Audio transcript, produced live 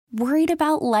Worried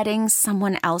about letting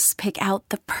someone else pick out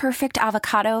the perfect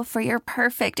avocado for your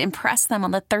perfect impress them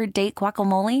on the third date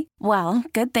guacamole? Well,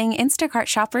 good thing Instacart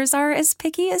shoppers are as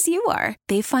picky as you are.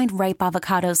 They find ripe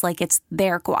avocados like it's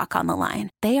their guac on the line.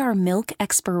 They are milk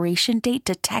expiration date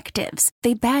detectives.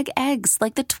 They bag eggs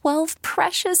like the 12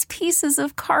 precious pieces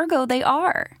of cargo they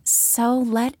are. So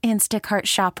let Instacart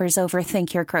shoppers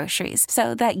overthink your groceries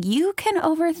so that you can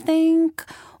overthink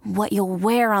what you'll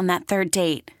wear on that third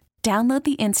date. Download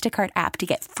the Instacart app to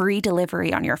get free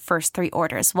delivery on your first 3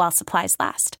 orders while supplies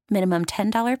last. Minimum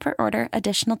 $10 per order.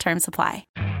 Additional terms apply.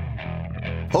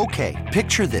 Okay,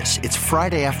 picture this. It's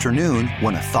Friday afternoon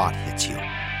when a thought hits you.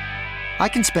 I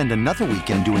can spend another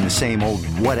weekend doing the same old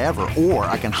whatever, or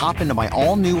I can hop into my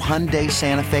all-new Hyundai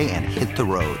Santa Fe and hit the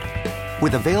road.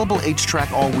 With available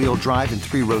H-Track all-wheel drive and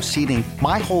 3-row seating,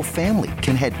 my whole family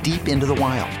can head deep into the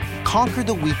wild. Conquer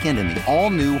the weekend in the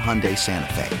all-new Hyundai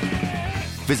Santa Fe.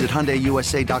 Visit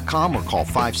HyundaiUSA.com or call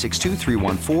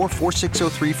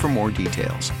 562-314-4603 for more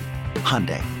details.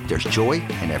 Hyundai, there's joy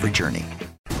in every journey.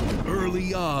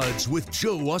 Early odds with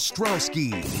Joe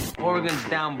Ostrowski. Oregon's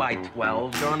down by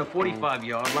 12. They're on the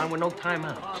 45-yard line with no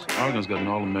timeouts. Oregon's got an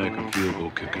All-American field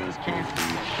goal kicker.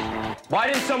 Why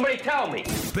didn't somebody tell me?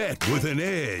 Bet with an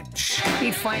edge.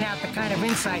 He'd find out the kind of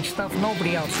inside stuff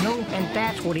nobody else knew, and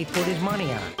that's what he'd put his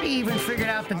money on. He even figured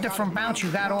out the different bounce you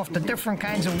got off the different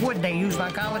kinds of wood they used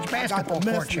on college basketball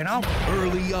courts, you know?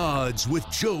 Early odds with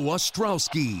Joe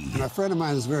Ostrowski. And a friend of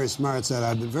mine is very smart, said,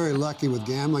 I've been very lucky with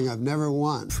gambling. I've never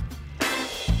won.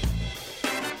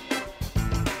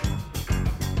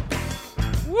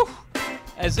 Woo!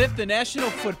 As if the National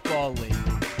Football League,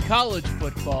 college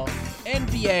football,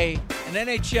 NBA, and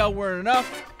NHL weren't enough,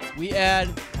 we add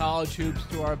college hoops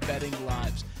to our betting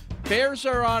lives. Bears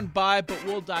are on bye, but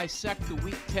we'll dissect the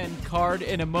Week 10 card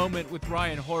in a moment with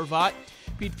Ryan Horvat.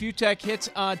 Pete Fiutak hits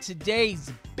on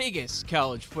today's biggest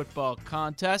college football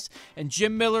contest. And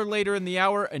Jim Miller later in the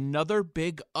hour, another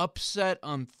big upset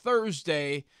on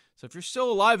Thursday. So if you're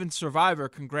still alive in Survivor,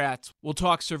 congrats. We'll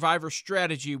talk Survivor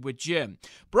strategy with Jim.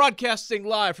 Broadcasting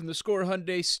live from the Score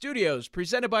Hyundai Studios,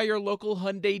 presented by your local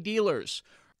Hyundai dealers.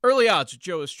 Early Odds with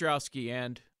Joe Ostrowski.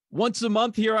 And once a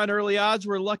month here on Early Odds,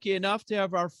 we're lucky enough to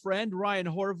have our friend Ryan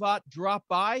Horvat drop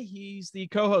by. He's the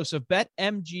co-host of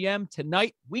BetMGM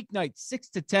tonight, weeknight 6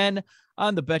 to 10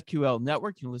 on the BetQL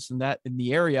network. You can listen to that in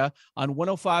the area on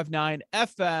 105.9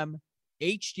 FM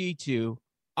HD2.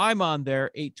 I'm on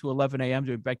there 8 to 11 a.m.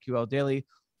 doing BetQL Daily.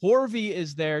 Horvy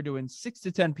is there doing 6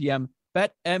 to 10 p.m.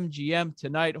 BetMGM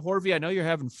tonight. Horvy, I know you're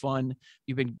having fun.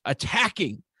 You've been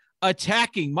attacking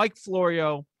Mike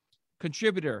Florio,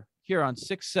 contributor here on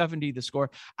 670 The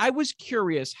Score. I was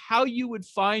curious how you would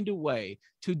find a way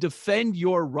to defend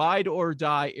your ride or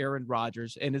die Aaron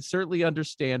Rodgers, and it's certainly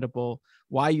understandable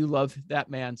why you love that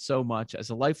man so much as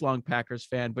a lifelong Packers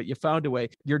fan, but you found a way.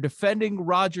 You're defending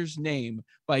Rodgers' name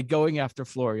by going after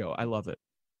Florio. I love it.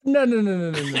 No.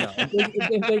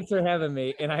 And thanks for having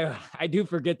me. And I do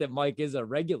forget that Mike is a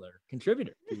regular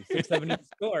contributor to 670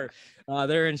 Score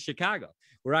there in Chicago,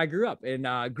 where I grew up,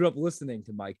 and grew up listening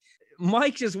to Mike.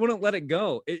 Mike just wouldn't let it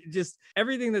go. It just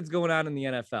everything that's going on in the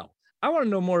NFL. I want to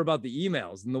know more about the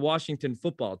emails and the Washington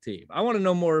football team. I want to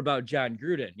know more about John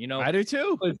Gruden. You know, I do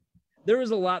too. There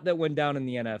was a lot that went down in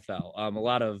the NFL. A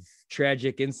lot of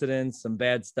tragic incidents, some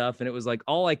bad stuff. And it was like,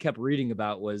 all I kept reading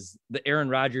about was the Aaron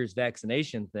Rodgers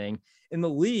vaccination thing in the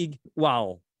league.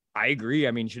 While I agree.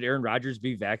 I mean, should Aaron Rodgers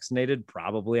be vaccinated?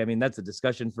 Probably. I mean, that's a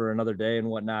discussion for another day and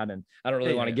whatnot. And I don't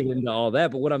really want to get into all that.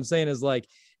 But what I'm saying is, like,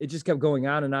 it just kept going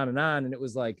on and on and on. And it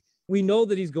was like, we know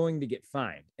that he's going to get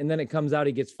fined. And then it comes out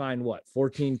he gets fined, what,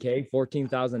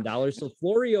 $14,000. So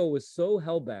Florio was so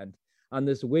hell-bent on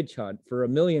this witch hunt for a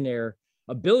billionaire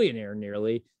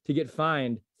nearly, to get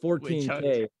fined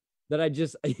 $14K that I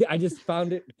just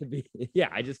found it to be,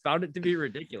 I just found it to be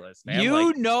ridiculous, man.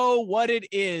 You know what it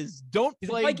is. Don't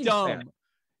play dumb. Fan.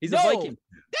 He's a Viking.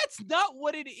 That's not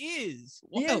what it is.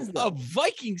 He is a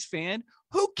Vikings fan.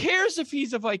 Who cares if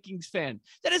he's a Vikings fan?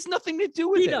 That has nothing to do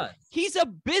with it. Does. He's a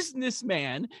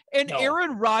businessman, and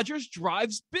Aaron Rodgers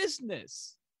drives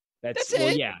business. That's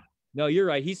it. Yeah. No, you're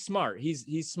right. He's smart.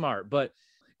 He's smart. But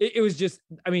it was just,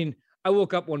 I mean, I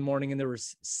woke up one morning and there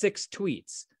was 6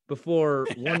 tweets before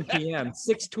 1 p.m.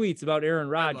 6 tweets about Aaron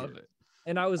Rodgers.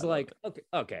 And I was like,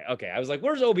 okay. I was like,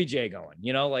 where's OBJ going?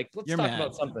 You know, like, let's talk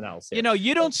about something else here. You know,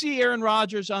 you don't see Aaron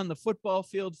Rodgers on the football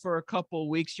field for a couple of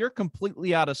weeks. You're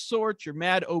completely out of sorts. You're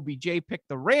mad OBJ picked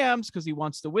the Rams because he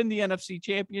wants to win the NFC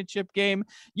Championship game.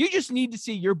 You just need to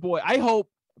see your boy. I hope,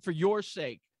 for your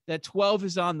sake, that 12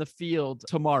 is on the field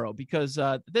tomorrow, because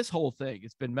this whole thing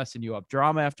has been messing you up.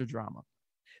 Drama after drama.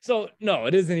 So no,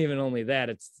 it isn't even only that.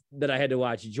 It's that I had to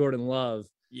watch Jordan Love.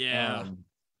 Yeah.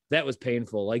 That was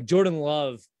painful. Like Jordan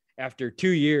Love, after 2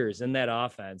 years in that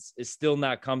offense, is still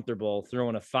not comfortable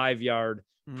throwing a 5-yard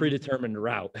predetermined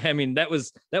route. I mean, that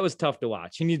was tough to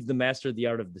watch. He needs to master the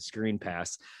art of the screen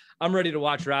pass. I'm ready to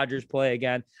watch Rodgers play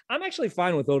again. I'm actually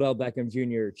fine with Odell Beckham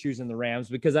Jr. choosing the Rams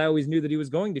because I always knew that he was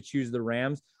going to choose the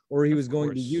Rams or he was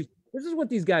going to use. This is what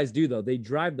these guys do, though. They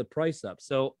drive the price up.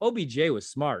 So OBJ was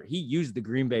smart. He used the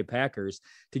Green Bay Packers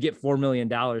to get $4 million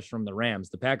from the Rams.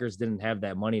 The Packers didn't have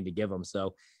that money to give him.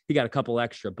 So he got a couple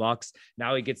extra bucks.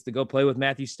 Now he gets to go play with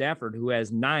Matthew Stafford, who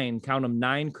has 9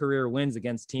 career wins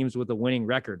against teams with a winning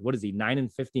record. What is he,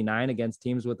 9-59 against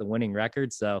teams with a winning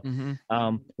record? So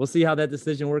we'll see how that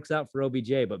decision works out for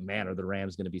OBJ. But, man, are the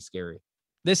Rams going to be scary.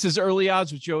 This is Early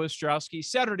Odds with Joe Ostrowski,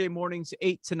 Saturday mornings,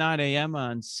 8 to 9 a.m.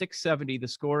 on 670 The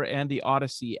Score and the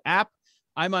Odyssey app.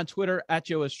 I'm on Twitter at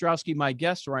Joe Ostrowski. My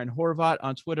guest, Ryan Horvat,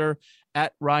 on Twitter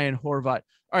at Ryan Horvat.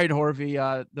 All right,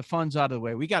 Horvy, the fun's out of the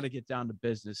way. We got to get down to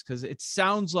business because it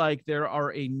sounds like there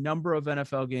are a number of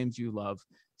NFL games you love.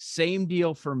 Same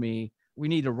deal for me. We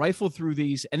need to rifle through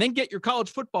these and then get your college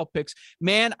football picks.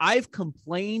 Man, I've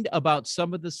complained about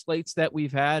some of the slates that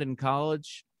we've had in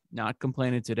college. Not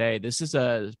complaining today. This is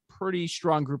a pretty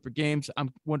strong group of games.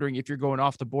 I'm wondering if you're going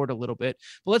off the board a little bit.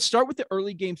 But let's start with the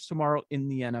early games tomorrow in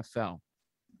the NFL.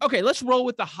 Okay, let's roll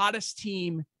with the hottest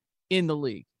team in the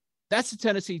league. That's the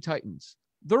Tennessee Titans.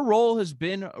 Their role has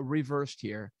been reversed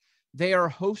here. They are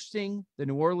hosting the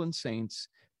New Orleans Saints.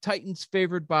 Titans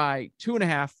favored by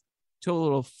 2.5 to a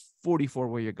little 44.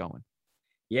 Where you're going?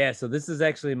 Yeah, so this is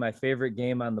actually my favorite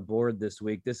game on the board this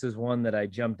week. This is one that I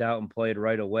jumped out and played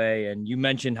right away. And you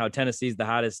mentioned how Tennessee's the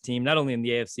hottest team, not only in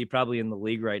the AFC, probably in the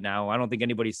league right now. I don't think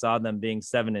anybody saw them being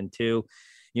 7-2.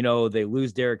 You know, they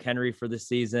lose Derrick Henry for the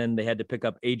season. They had to pick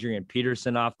up Adrian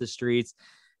Peterson off the streets.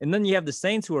 And then you have the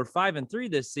Saints, who are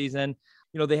 5-3 this season.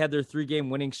 You know, they had their 3-game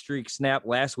winning streak snap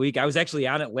last week. I was actually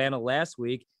on Atlanta last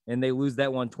week, and they lose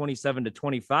that one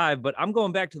 27-25. But I'm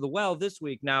going back to the well this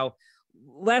week. Now,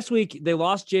 last week, they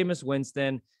lost Jameis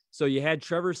Winston. So you had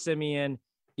Trevor Siemian.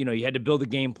 You know, you had to build a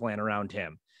game plan around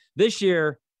him. This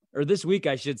week,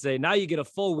 I should say, now you get a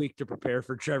full week to prepare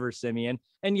for Trevor Siemian.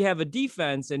 And you have a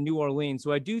defense in New Orleans,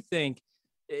 who I do think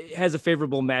it has a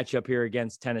favorable matchup here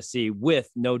against Tennessee with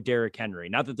no Derrick Henry.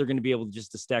 Not that they're going to be able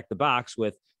to stack the box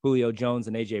with Julio Jones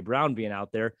and A.J. Brown being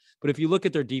out there. But if you look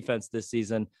at their defense this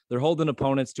season, they're holding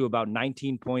opponents to about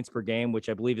 19 points per game, which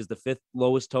I believe is the 5th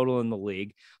lowest total in the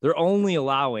league. They're only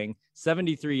allowing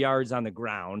 73 yards on the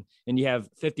ground, and you have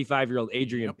 55-year-old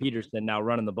Adrian Peterson now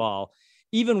running the ball.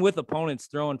 Even with opponents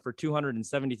throwing for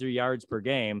 273 yards per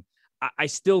game, I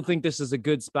still think this is a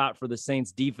good spot for the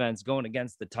Saints defense going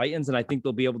against the Titans, and I think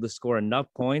they'll be able to score enough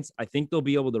points. I think they'll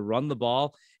be able to run the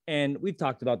ball, and we've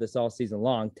talked about this all season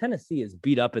long. Tennessee is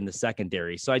beat up in the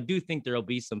secondary, so I do think there'll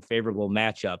be some favorable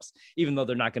matchups, even though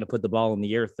they're not going to put the ball in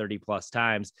the air 30-plus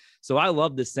times. So I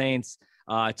love the Saints.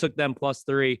 I took them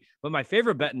 +3, but my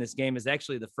favorite bet in this game is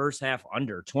actually the first half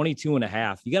under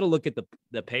 22.5. You got to look at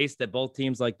the pace that both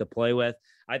teams like to play with.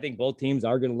 I think both teams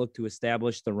are going to look to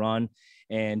establish the run,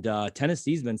 and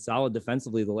Tennessee's been solid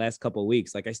defensively the last couple of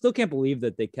weeks. Like, I still can't believe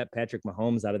that they kept Patrick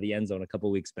Mahomes out of the end zone a couple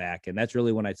of weeks back, and that's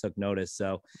really when I took notice.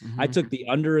 So I took the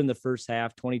under in the first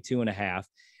half, 22.5,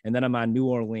 and then I'm on New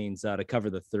Orleans to cover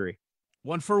the 3.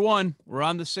 1 for 1. We're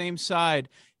on the same side.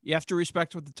 You have to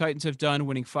respect what the Titans have done,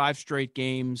 winning 5 straight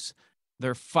games.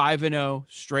 They're 5-0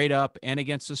 straight up and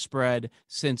against the spread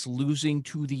since losing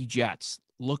to the Jets.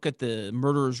 Look at the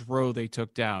murderer's row they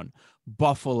took down.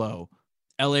 Buffalo,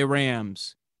 LA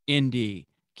Rams, Indy,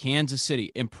 Kansas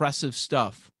City. Impressive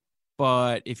stuff.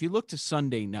 But if you look to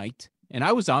Sunday night, and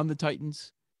I was on the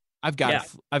Titans, I've got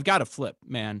to flip,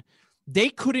 man. They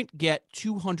couldn't get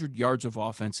 200 yards of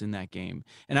offense in that game.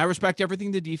 And I respect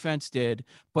everything the defense did,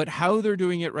 but how they're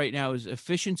doing it right now is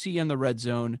efficiency in the red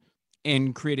zone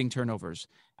and creating turnovers.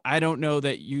 I don't know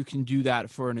that you can do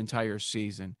that for an entire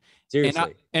season.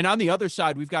 Seriously. And on the other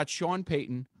side, we've got Sean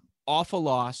Payton off a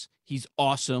loss. He's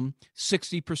awesome.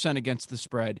 60% against the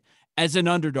spread. As an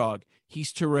underdog,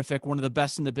 he's terrific. One of the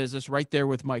best in the business, right there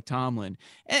with Mike Tomlin.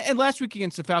 And last week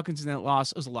against the Falcons in that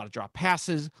loss, it was a lot of drop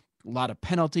passes, a lot of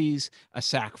penalties, a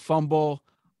sack fumble.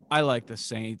 I like the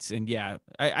Saints. And yeah,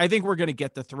 I think we're going to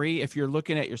get the 3. If you're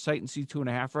looking at your site and see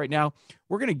 2.5 right now,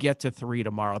 we're going to get to 3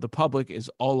 tomorrow. The public is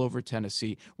all over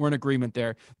Tennessee. We're in agreement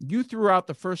there. You threw out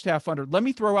the first half under. Let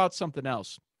me throw out something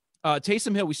else.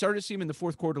 Taysom Hill, we started to see him in the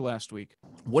fourth quarter last week.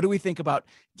 What do we think about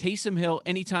Taysom Hill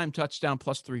anytime touchdown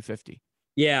 +350?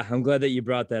 Yeah, I'm glad that you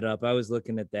brought that up. I was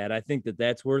looking at that. I think that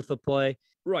that's worth a play.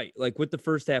 Right. Like with the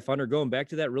first half under, going back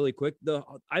to that really quick,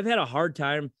 I've had a hard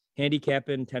time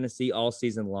handicapping Tennessee all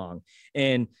season long.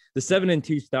 And the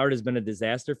 7-2 start has been a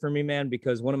disaster for me, man,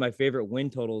 because one of my favorite win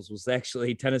totals was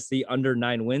actually Tennessee under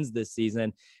 9 wins this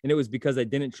season. And it was because I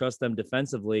didn't trust them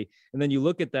defensively. And then you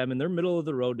look at them and they're middle of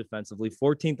the road defensively,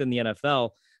 14th in the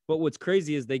NFL. But what's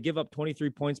crazy is they give up 23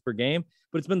 points per game,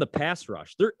 but it's been the pass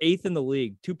rush. They're 8th in the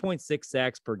league, 2.6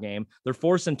 sacks per game. They're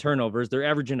forcing turnovers. They're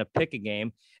averaging a pick a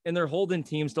game, and they're holding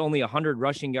teams to only 100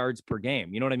 rushing yards per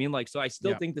game. You know what I mean? Like, so I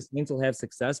still think the Saints will have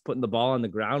success putting the ball on the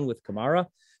ground with Kamara.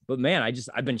 But man,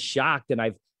 I've been shocked, and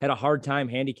I've had a hard time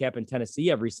handicapping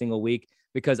Tennessee every single week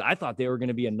because I thought they were going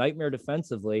to be a nightmare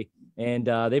defensively, and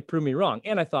they proved me wrong.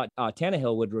 And I thought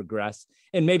Tannehill would regress,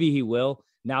 and maybe he will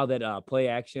now that play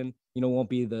action, won't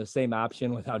be the same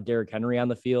option without Derrick Henry on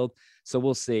the field. So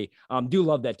we'll see. Do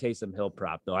love that Taysom Hill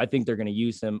prop, though. I think they're going to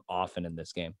use him often in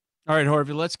this game. All right,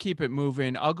 Harvey, let's keep it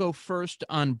moving. I'll go first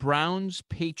on Browns,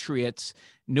 Patriots,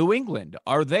 New England.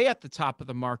 Are they at the top of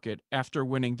the market after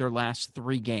winning their last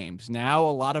 3 games? Now, a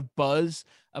lot of buzz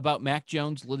about Mac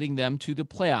Jones leading them to the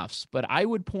playoffs, but I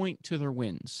would point to their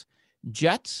wins.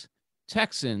 Jets,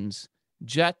 Texans,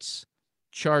 Jets,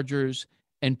 Chargers,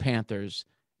 and Panthers.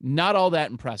 Not all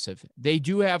that impressive. They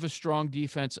do have a strong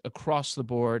defense across the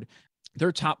board.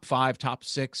 They're top 5, top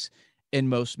 6 in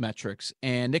most metrics.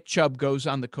 And Nick Chubb goes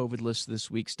on the COVID list this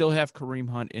week. Still have Kareem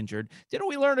Hunt injured. Didn't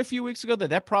we learn a few weeks ago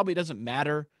that probably doesn't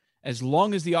matter as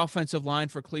long as the offensive line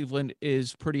for Cleveland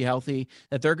is pretty healthy,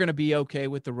 that they're going to be okay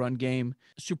with the run game?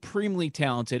 Supremely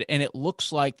talented, and it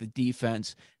looks like the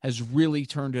defense has really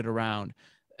turned it around.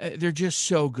 They're just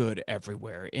so good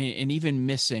everywhere, and even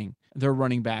missing their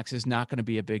running backs is not going to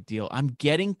be a big deal. I'm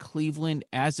getting Cleveland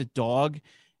as a dog,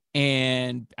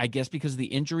 and I guess because the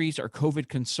injuries are COVID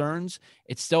concerns,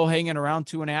 it's still hanging around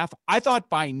 2.5. I thought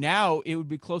by now it would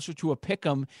be closer to a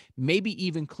pick'em, maybe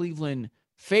even Cleveland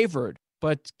favored.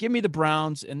 But give me the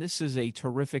Browns, and this is a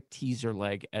terrific teaser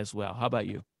leg as well. How about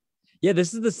you? Yeah,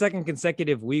 this is the second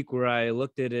consecutive week where I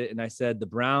looked at it and I said the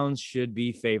Browns should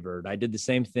be favored. I did the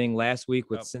same thing last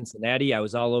week with Cincinnati. I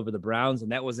was all over the Browns,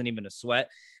 and that wasn't even a sweat.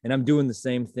 And I'm doing the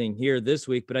same thing here this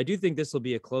week, but I do think this will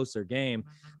be a closer game.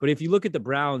 But if you look at the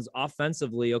Browns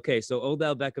offensively, okay, so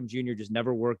Odell Beckham Jr. just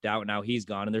never worked out. Now he's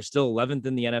gone, and they're still 11th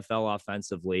in the NFL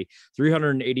offensively,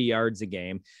 380 yards a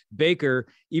game. Baker,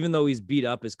 even though he's beat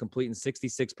up, is completing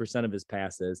 66% of his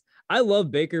passes. I love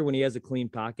Baker when he has a clean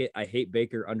pocket. I hate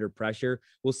Baker under pressure.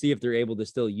 We'll see if they're able to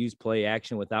still use play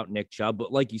action without Nick Chubb.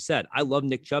 But like you said, I love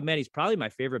Nick Chubb, man. He's probably my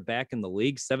favorite back in the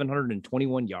league,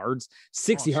 721 yards,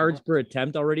 6 yards per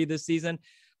attempt already this season.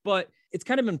 But it's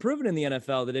kind of been proven in the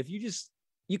NFL that if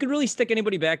you can really stick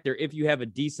anybody back there if you have a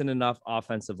decent enough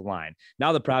offensive line.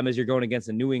 Now, the problem is you're going against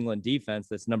a New England defense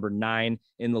that's number 9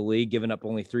 in the league, giving up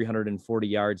only 340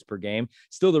 yards per game.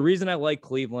 Still, the reason I like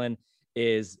Cleveland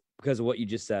is because of what you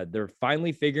just said. They're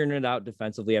finally figuring it out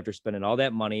defensively after spending all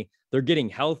that money. They're getting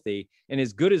healthy. And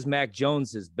as good as Mac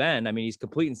Jones has been, I mean, he's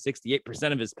completing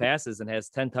 68% of his passes and has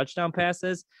 10 touchdown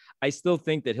passes. I still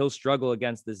think that he'll struggle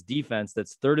against this defense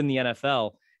that's 3rd in the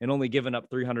NFL and only giving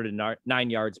up 309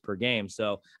 yards per game.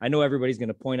 So I know everybody's going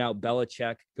to point out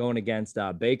Belichick going against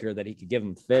Baker, that he could give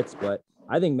him fits, but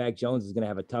I think Mac Jones is going to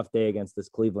have a tough day against this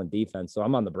Cleveland defense. So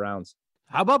I'm on the Browns.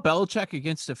 How about Belichick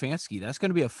against Stefanski? That's going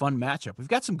to be a fun matchup. We've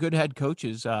got some good head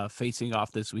coaches facing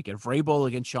off this weekend. Vrabel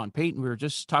against Sean Payton. We were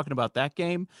just talking about that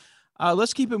game.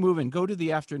 Let's keep it moving. Go to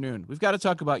the afternoon. We've got to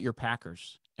talk about your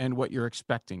Packers and what you're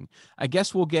expecting. I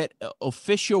guess we'll get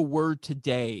official word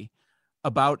today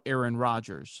about Aaron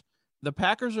Rodgers. The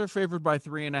Packers are favored by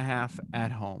 3.5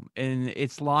 at home, and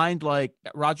it's lined like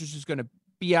Rodgers is going to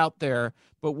be out there,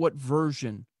 but what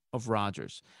version of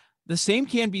Rodgers? The same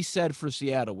can be said for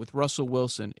Seattle with Russell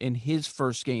Wilson in his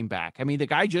first game back. I mean, the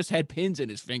guy just had pins in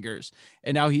his fingers,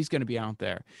 and now he's going to be out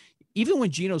there. Even when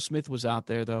Geno Smith was out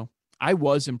there, though, I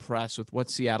was impressed with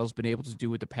what Seattle's been able to do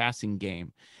with the passing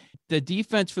game. The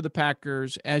defense for the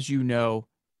Packers, as you know,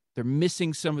 they're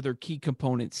missing some of their key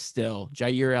components still.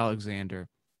 Jair Alexander,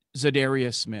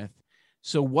 Zadarius Smith.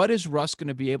 So what is Russ going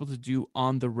to be able to do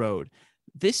on the road?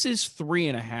 This is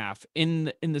 3.5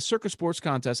 in the Circa Sports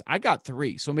Contest. I got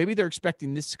 3. So maybe they're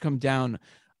expecting this to come down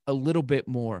a little bit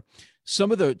more.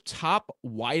 Some of the top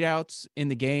wideouts in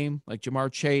the game, like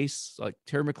Jamar Chase, like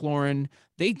Terry McLaurin,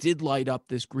 they did light up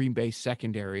this Green Bay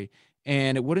secondary.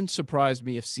 And it wouldn't surprise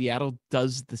me if Seattle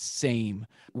does the same.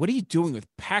 What are you doing with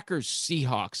Packers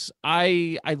Seahawks?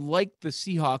 I like the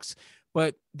Seahawks,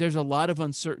 but there's a lot of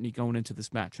uncertainty going into this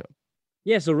matchup.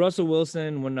 Yeah, so Russell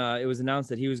Wilson, when it was announced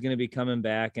that he was going to be coming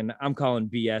back, and I'm calling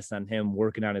BS on him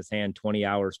working on his hand 20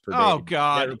 hours per day. Oh,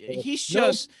 God. He's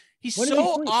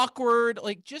so awkward.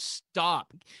 Like, just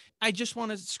stop. I just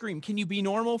want to scream. Can you be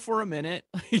normal for a minute?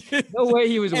 No way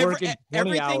he was working 20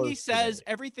 everything hours he says,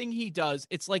 today. everything he does.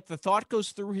 It's like the thought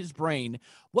goes through his brain.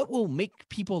 What will make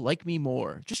people like me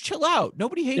more? Just chill out.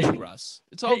 Nobody hates you, Russ.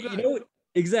 It's all good. You know,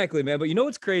 exactly, man. But you know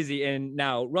what's crazy? And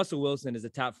now Russell Wilson is a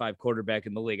top 5 quarterback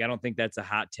in the league. I don't think that's a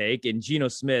hot take. And Geno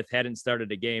Smith hadn't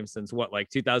started a game since like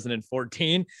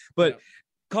 2014. But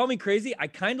call me crazy. I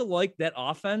kind of like that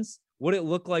offense, what it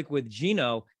looked like with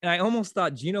Geno. And I almost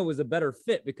thought Geno was a better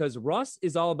fit because Russ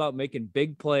is all about making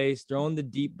big plays, throwing the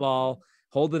deep ball,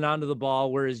 holding onto the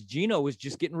ball, whereas Geno was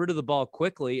just getting rid of the ball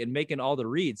quickly and making all the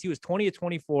reads. He was 20 of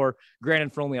 24,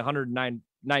 granted for only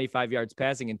 195 yards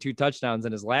passing and 2 touchdowns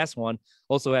in his last one.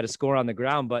 Also had a score on the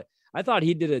ground, but I thought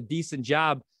he did a decent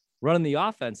job running the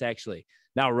offense, actually.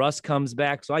 Now Russ comes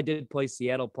back. So I did play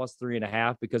Seattle plus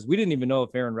 3.5 because we didn't even know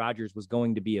if Aaron Rodgers was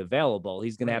going to be available.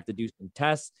 He's going to have to do some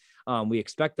tests. We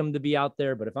expect him to be out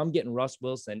there, but if I'm getting Russ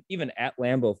Wilson, even at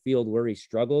Lambeau Field where he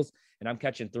struggles, and I'm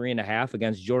catching 3.5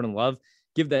 against Jordan Love,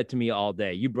 give that to me all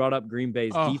day. You brought up Green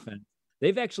Bay's defense.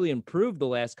 They've actually improved the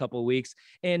last couple of weeks.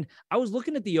 And I was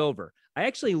looking at the over. I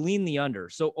actually lean the under.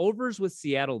 So overs with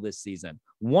Seattle this season,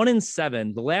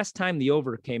 1-7. The last time the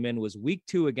over came in was week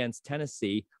 2 against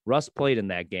Tennessee. Russ played in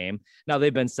that game. Now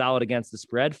they've been solid against the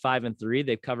spread, 5-3.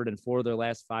 They've covered in 4 of their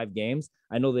last 5 games.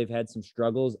 I know they've had some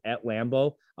struggles at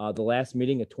Lambeau. The last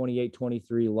meeting, a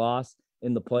 28-23 loss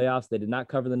in the playoffs. They did not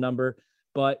cover the number.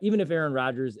 But even if Aaron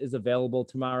Rodgers is available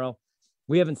tomorrow,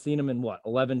 we haven't seen him in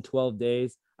 11, 12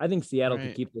 days. I think Seattle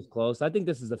can keep this close. I think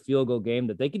this is a field goal game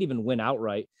that they could even win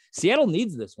outright. Seattle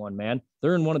needs this one, man.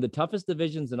 They're in one of the toughest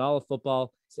divisions in all of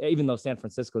football, even though San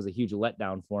Francisco is a huge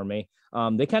letdown for me.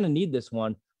 They kind of need this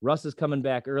one. Russ is coming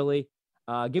back early.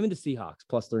 Give me the Seahawks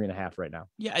plus 3.5 right now.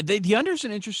 Yeah, the under's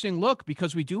an interesting look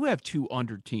because we do have 2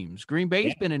 under teams. Green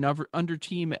Bay's been an under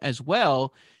team as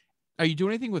well. Are you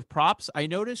doing anything with props? I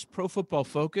noticed Pro Football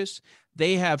Focus,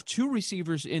 they have 2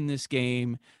 receivers in this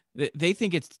game. They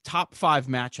think it's top 5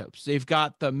 matchups. They've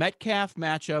got the Metcalf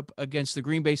matchup against the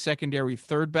Green Bay secondary,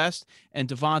 3rd best, and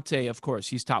Devontae, of course,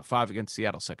 he's top 5 against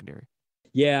Seattle secondary.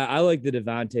 Yeah, I like the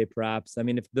Devontae props. I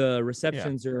mean, if the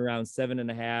receptions are around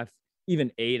 7.5, even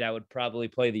 8, I would probably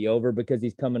play the over because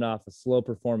he's coming off a slow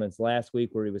performance last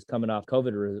week where he was coming off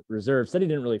COVID reserve. Said he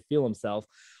didn't really feel himself.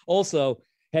 Also,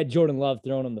 had Jordan Love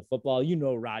thrown him the football,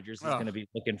 Rodgers is going to be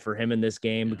looking for him in this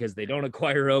game because they don't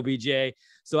acquire OBJ.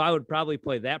 So I would probably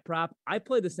play that prop. I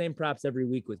play the same props every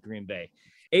week with Green Bay.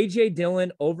 A.J.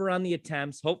 Dillon over on the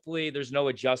attempts. Hopefully there's no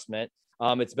adjustment.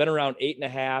 It's been around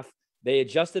 8.5. They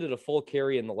adjusted it a full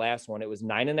carry in the last one. It was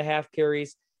 9.5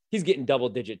 carries. He's getting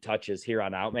double-digit touches here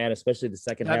on out, man, especially the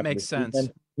second half. That makes sense.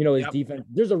 Season. His defense,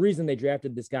 there's a reason they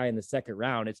drafted this guy in the 2nd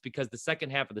round. It's because the second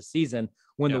half of the season,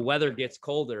 when the weather gets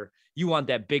colder, you want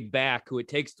that big back who it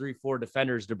takes 3-4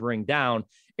 defenders to bring down.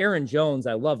 Aaron Jones,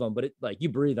 I love him, but you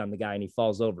breathe on the guy and he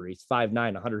falls over. He's 5'9",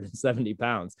 170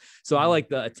 pounds. So I like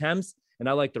the attempts and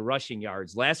I like the rushing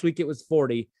yards. Last week it was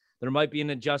 40. There might be an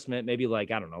adjustment, maybe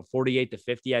 48 to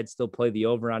 50. I'd still play the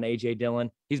over on A.J.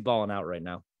 Dillon. He's balling out right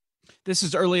now. This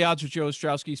is Early Odds with Joe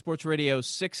Ostrowski, Sports Radio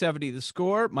 670 The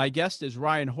Score. My guest is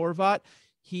Ryan Horvat.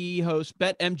 He hosts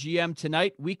BetMGM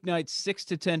tonight, weeknights 6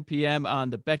 to 10 p.m.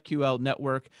 on the BetQL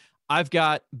network. I've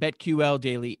got BetQL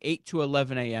daily, 8 to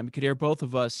 11 a.m. You could hear both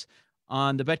of us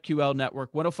on the BetQL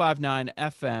network, 105.9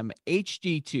 FM,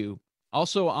 HD2,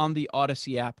 also on the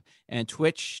Odyssey app and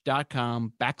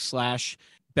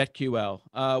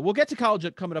twitch.com/BetQL. We'll get to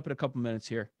college coming up in a couple minutes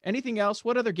here. Anything else?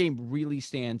 What other game really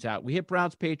stands out? We hit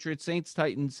Browns, Patriots, Saints,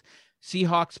 Titans,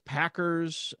 Seahawks,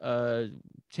 Packers,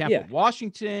 Tampa,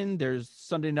 Washington. There's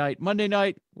Sunday night, Monday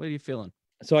night. What are you feeling?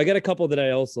 So I got a couple that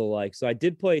I also like. So I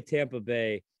did play Tampa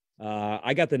Bay.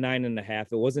 I got the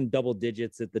 9.5. It wasn't double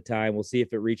digits at the time. We'll see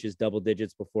if it reaches double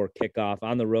digits before kickoff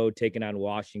on the road, taking on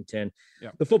Washington.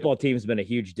 The football team's been a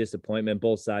huge disappointment,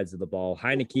 both sides of the ball.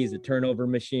 Heineke's a turnover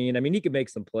machine. I mean, he can make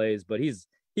some plays, but he's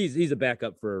a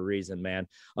backup for a reason, man.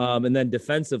 And then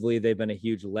defensively, they've been a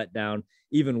huge letdown,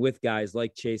 even with guys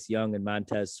like Chase Young and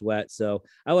Montez Sweat. So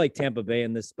I like Tampa Bay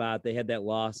in this spot. They had that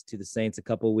loss to the Saints a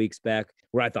couple of weeks back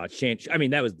where I thought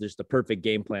that was just a perfect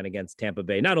game plan against Tampa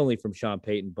Bay, not only from Sean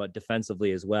Payton, but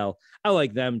defensively as well. I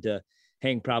like them to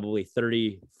hang probably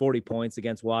 30, 40 points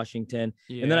against Washington.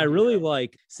 And then I really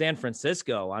like San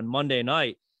Francisco on Monday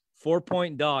night,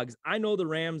 4-point dogs. I know the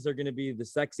Rams are going to be the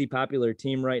sexy, popular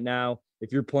team right now.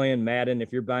 If you're playing Madden,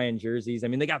 if you're buying jerseys, I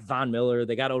mean, they got Von Miller,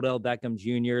 they got Odell Beckham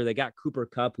Jr., they got Cooper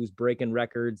Kupp, who's breaking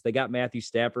records. They got Matthew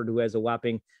Stafford, who has a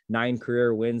whopping 9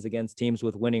 career wins against teams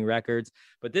with winning records.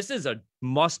 But this is a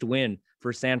must win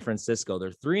for San Francisco. They're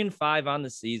 3-5 on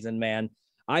the season, man.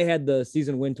 I had the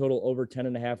season win total over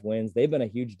 10.5 wins. They've been a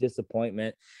huge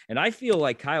disappointment. And I feel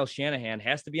like Kyle Shanahan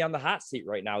has to be on the hot seat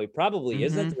right now. He probably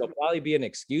isn't. There'll probably be an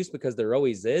excuse because there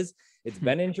always is. It's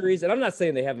been injuries. And I'm not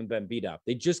saying they haven't been beat up.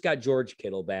 They just got George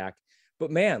Kittle back.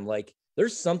 But man, like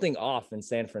there's something off in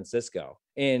San Francisco.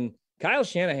 And Kyle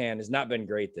Shanahan has not been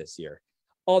great this year.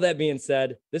 All that being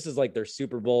said, this is like their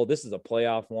Super Bowl. This is a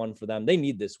playoff one for them. They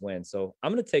need this win. So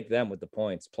I'm going to take them with the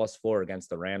points, +4 against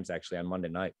the Rams actually on Monday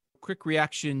night. Quick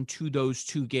reaction to those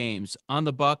two games. On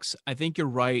the Bucs, I think you're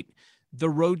right. The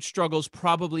road struggles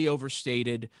probably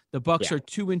overstated. The Bucs are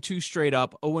 2-2 straight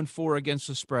up, 0-4 against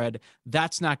the spread.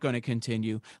 That's not going to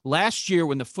continue. Last year,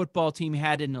 when the football team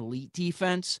had an elite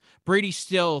defense, Brady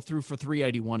still threw for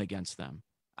 381 against them.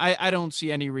 I don't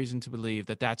see any reason to believe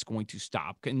that that's going to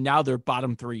stop. And now they're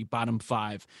bottom 3, bottom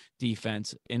 5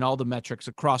 defense in all the metrics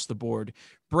across the board.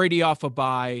 Brady off a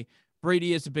bye.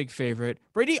 Brady is a big favorite.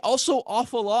 Brady also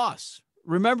off a loss.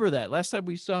 Remember that. Last time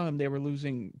we saw him, they were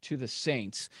losing to the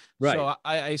Saints. Right. So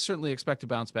I certainly expect to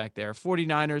bounce back there.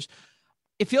 49ers,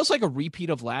 it feels like a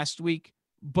repeat of last week,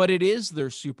 but it is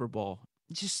their Super Bowl.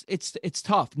 It's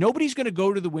tough. Nobody's going to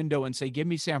go to the window and say, give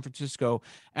me San Francisco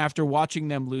after watching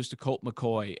them lose to Colt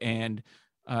McCoy and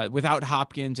without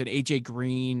Hopkins and AJ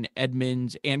Green,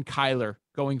 Edmonds, and Kyler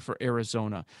going for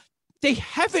Arizona. They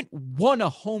haven't won a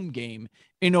home game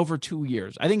in over 2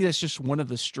 years. I think that's just one of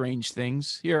the strange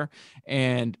things here.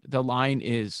 And the line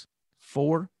is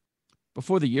 4.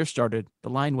 Before the year started, the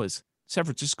line was San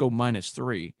Francisco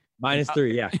 -3.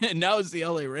 -3, yeah. And now it's the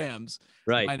LA Rams.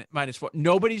 Right. -4.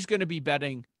 Nobody's going to be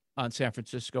betting on San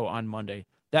Francisco on Monday.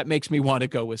 That makes me want to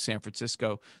go with San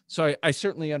Francisco. So I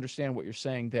certainly understand what you're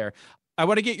saying there. I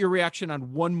want to get your reaction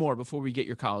on one more before we get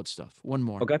your college stuff. One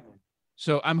more. Okay.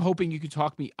 So I'm hoping you can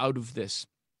talk me out of this.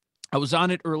 I was on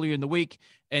it earlier in the week,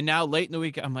 and now late in the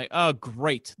week, I'm like, oh,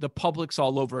 great. The public's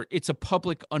all over it. It's a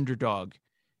public underdog,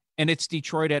 and it's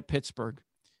Detroit at Pittsburgh.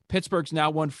 Pittsburgh's now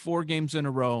won 4 games in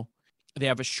a row. They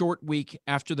have a short week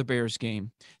after the Bears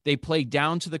game. They play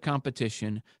down to the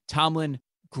competition. Tomlin,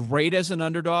 great as an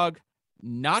underdog,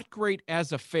 not great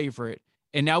as a favorite.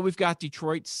 And now we've got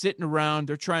Detroit sitting around.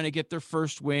 They're trying to get their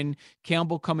first win.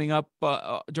 Campbell coming up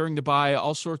during the bye,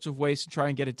 all sorts of ways to try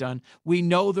and get it done. We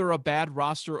know they're a bad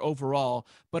roster overall,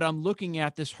 but I'm looking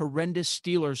at this horrendous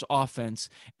Steelers offense,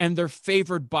 and they're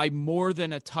favored by more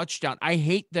than a touchdown. I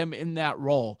hate them in that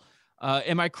role.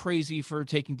 Am I crazy for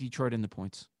taking Detroit in the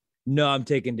points? No, I'm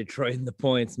taking Detroit in the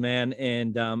points, man.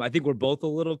 And I think we're both a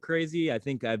little crazy. I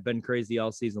think I've been crazy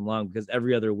all season long because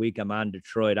every other week I'm on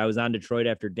Detroit. I was on Detroit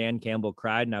after Dan Campbell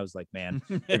cried, and I was like, man,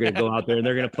 they're going to go out there and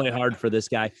they're going to play hard for this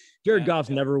guy. Jared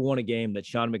Goff never won a game that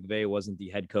Sean McVay wasn't the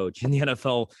head coach in the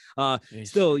NFL.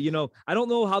 Still, I don't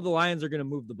know how the Lions are going to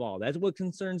move the ball. That's what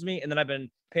concerns me. And then I've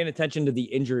been paying attention to the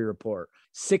injury report.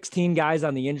 16 guys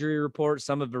on the injury report.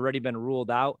 Some have already been ruled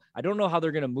out. I don't know how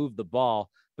they're going to move the ball.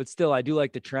 But still, I do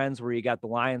like the trends where you got the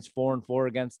Lions 4-4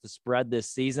 against the spread this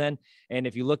season. And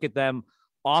if you look at them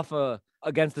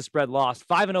against the spread loss,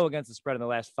 5-0 against the spread in the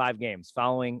last 5 games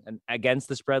following an against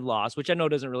the spread loss, which I know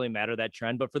doesn't really matter, that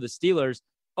trend. But for the Steelers,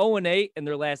 0-8 in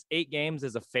their last 8 games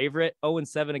as a favorite,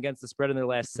 0-7 against the spread in their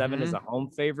last 7 as a home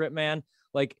favorite, man.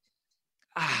 Like,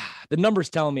 the numbers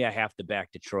telling me I have to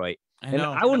back Detroit.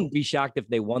 I wouldn't be shocked if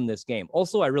they won this game.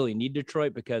 Also, I really need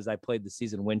Detroit because I played the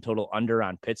season win total under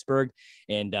on Pittsburgh,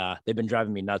 and they've been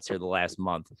driving me nuts here the last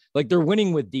month. Like, they're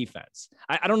winning with defense.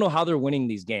 I don't know how they're winning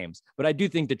these games, but I do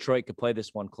think Detroit could play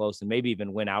this one close and maybe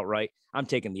even win outright. I'm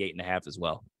taking the 8.5 as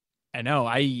well. I know.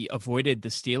 I avoided the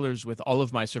Steelers with all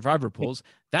of my survivor pools.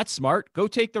 That's smart. Go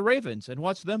take the Ravens and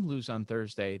watch them lose on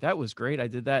Thursday. That was great. I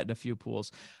did that in a few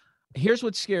pools. Here's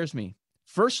what scares me.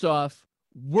 First off,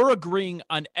 we're agreeing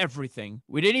on everything.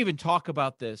 We didn't even talk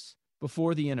about this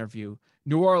before the interview.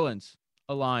 New Orleans,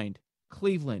 aligned.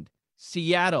 Cleveland,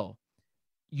 Seattle.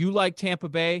 You like Tampa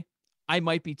Bay? I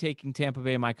might be taking Tampa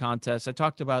Bay in my contest. I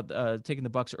talked about taking the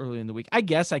Bucs earlier in the week. I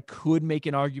guess I could make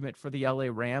an argument for the LA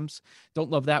Rams. Don't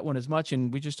love that one as much.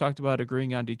 And we just talked about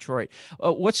agreeing on Detroit.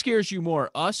 What scares you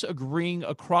more, us agreeing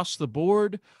across the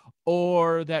board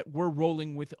or that we're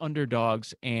rolling with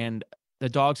underdogs and the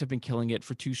dogs have been killing it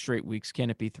for 2 straight weeks? Can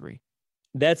it be 3?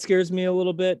 That scares me a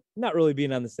little bit. Not really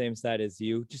being on the same side as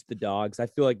you, just the dogs. I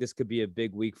feel like this could be a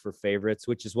big week for favorites,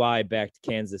 which is why I backed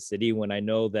Kansas City when I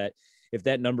know that if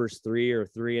that number's 3 or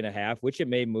 3.5, which it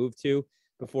may move to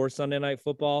before Sunday Night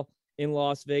Football in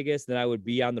Las Vegas, then I would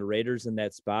be on the Raiders in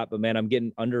that spot. But man, I'm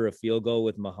getting under a field goal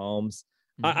with Mahomes.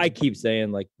 I keep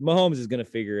saying, like, Mahomes is going to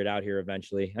figure it out here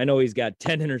eventually. I know he's got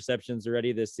 10 interceptions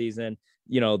already this season.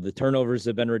 The turnovers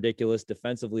have been ridiculous.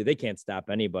 Defensively, they can't stop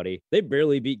anybody. They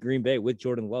barely beat Green Bay with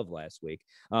Jordan Love last week.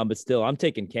 But still, I'm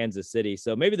taking Kansas City.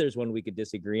 So maybe there's one we could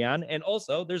disagree on. And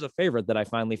also, there's a favorite that I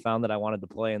finally found that I wanted to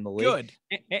play in the league.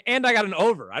 Good. And I got an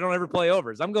over. I don't ever play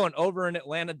overs. I'm going over in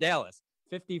Atlanta, Dallas.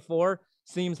 54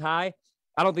 seems high.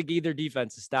 I don't think either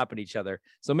defense is stopping each other.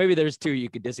 So maybe there's two you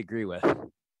could disagree with.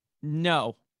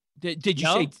 No. Did you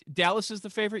say Dallas is the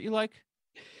favorite you like?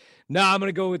 No, I'm going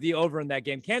to go with the over in that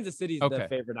game. Kansas City is the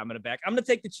favorite I'm going to back. I'm going to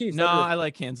take the Chiefs. No, I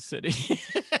like Kansas City.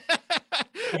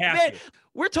 Man,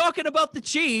 we're talking about the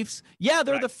Chiefs. Yeah,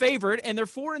 they're the favorite, and they're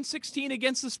 4-16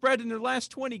 against the spread in their last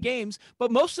 20 games.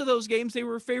 But most of those games, they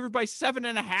were favored by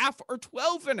 7.5 or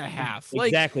 12.5.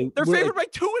 Exactly. They're favored by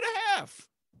 2.5.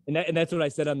 And that's what I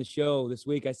said on the show this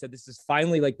week. I said, this is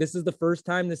finally, this is the first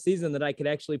time this season that I could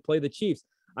actually play the Chiefs.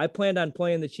 I planned on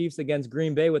playing the Chiefs against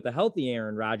Green Bay with a healthy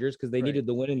Aaron Rodgers because they needed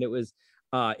the win, and it was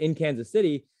in Kansas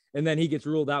City. And then he gets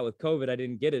ruled out with COVID. I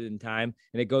didn't get it in time,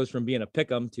 and it goes from being a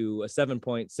pick'em to a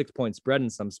 7.6-point spread in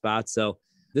some spots. So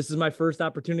this is my first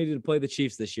opportunity to play the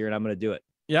Chiefs this year, and I'm going to do it.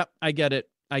 Yep, I get it.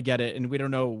 And we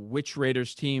don't know which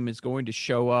Raiders team is going to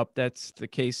show up. That's the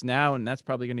case now, and that's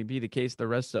probably going to be the case the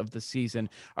rest of the season.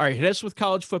 All right, hit us with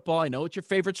college football. I know it's your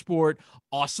favorite sport.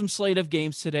 Awesome slate of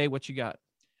games today. What you got?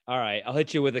 All right, I'll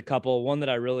hit you with a couple. One that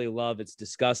I really love. It's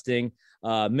disgusting.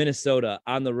 Minnesota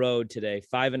on the road today.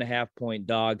 5.5-point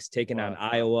dogs taking on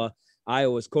Iowa.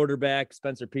 Iowa's quarterback,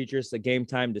 Spencer Petras, a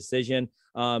game-time decision.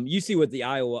 You see what the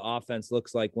Iowa offense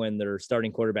looks like when their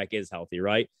starting quarterback is healthy,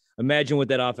 right? Imagine what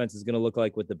that offense is going to look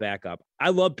like with the backup. I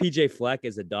love PJ Fleck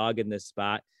as a dog in this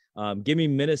spot. Give me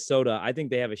Minnesota. I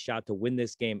think they have a shot to win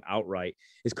this game outright.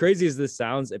 As crazy as this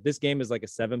sounds, if this game is like a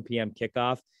 7 p.m.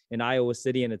 kickoff in Iowa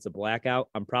City and it's a blackout,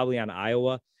 I'm probably on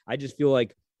Iowa. I just feel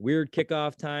like weird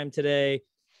kickoff time today.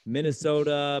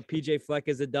 Minnesota, PJ Fleck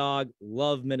is a dog.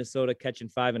 Love Minnesota catching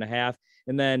 5.5.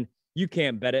 And then you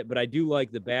can't bet it, but I do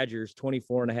like the Badgers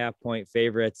 24.5-point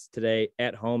favorites today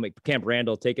at home at Camp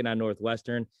Randall taking on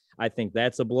Northwestern. I think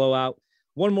that's a blowout.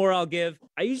 One more I'll give.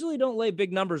 I usually don't lay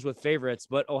big numbers with favorites,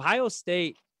 but Ohio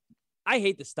State, I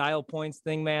hate the style points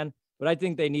thing, man, but I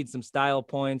think they need some style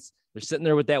points. They're sitting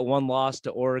there with that one loss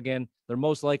to Oregon. They're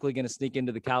most likely going to sneak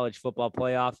into the college football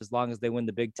playoff as long as they win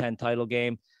the Big Ten title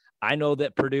game. I know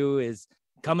that Purdue is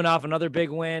coming off another big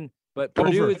win, but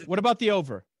Purdue is. What about the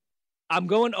over? I'm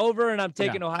going over, and I'm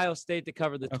taking Ohio State to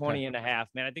cover the 20.5.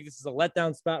 Man, I think this is a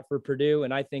letdown spot for Purdue,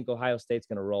 and I think Ohio State's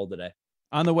going to roll today.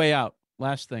 On the way out,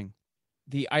 last thing.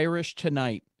 The Irish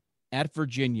tonight at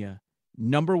Virginia,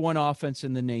 number one offense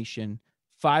in the nation,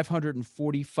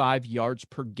 545 yards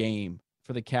per game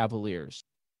for the Cavaliers.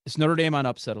 Is Notre Dame on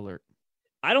upset alert?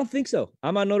 I don't think so.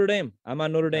 I'm on Notre Dame.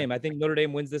 I think Notre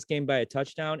Dame wins this game by a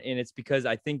touchdown, and it's because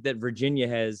I think that Virginia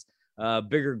has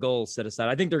bigger goals set aside.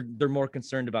 I think they're more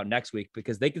concerned about next week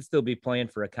because they could still be playing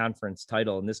for a conference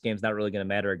title, and this game's not really going to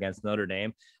matter against Notre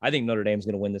Dame. I think Notre Dame's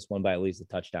going to win this one by at least a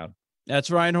touchdown.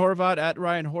 That's Ryan Horvat at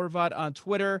Ryan Horvat on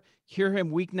Twitter. Hear him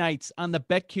weeknights on the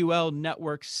BetQL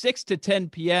network, 6 to 10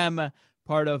 p.m.,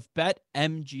 part of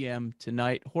BetMGM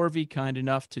tonight. Horvey, kind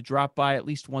enough to drop by at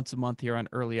least once a month here on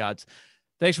Early Odds.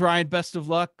 Thanks, Ryan. Best of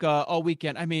luck all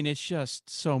weekend. I mean, it's just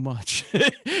so much.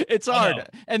 It's hard.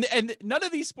 And none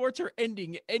of these sports are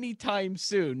ending anytime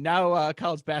soon. Now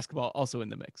college basketball also in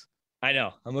the mix. I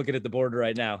know. I'm looking at the board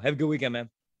right now. Have a good weekend, man.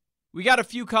 We got a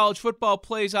few college football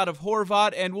plays out of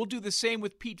Horvat, and we'll do the same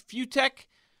with Pete Futek,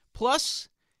 plus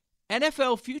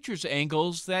NFL futures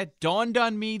angles that dawned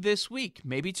on me this week,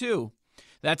 maybe two.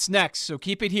 That's next, so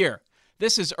keep it here.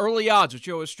 This is Early Odds with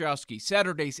Joe Ostrowski,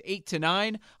 Saturdays 8 to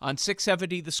 9 on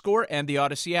 670 The Score and the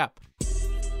Odyssey app.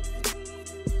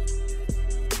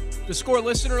 The Score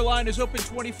listener line is open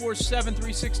 24/7,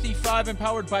 365, and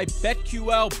powered by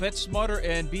BetQL. Bet smarter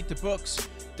and beat the books.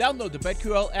 Download the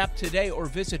BetQL app today or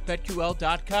visit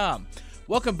BetQL.com.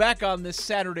 Welcome back on this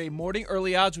Saturday morning.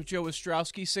 Early Odds with Joe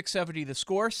Ostrowski, 670 The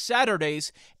Score.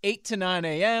 Saturdays, 8 to 9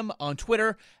 a.m. on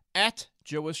Twitter, at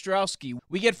Joe Ostrowski.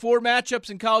 We get 4 matchups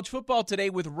in college football today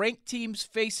with ranked teams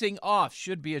facing off.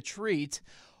 Should be a treat.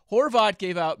 Horvat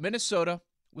gave out Minnesota,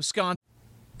 Wisconsin.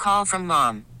 Call from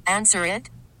mom. Answer it.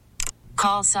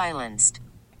 Call silenced.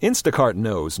 Instacart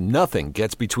knows nothing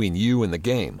gets between you and the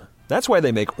game. That's why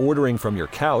they make ordering from your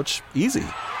couch easy.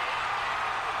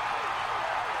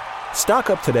 Stock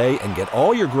up today and get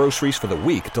all your groceries for the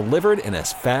week delivered in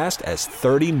as fast as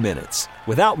 30 minutes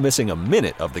without missing a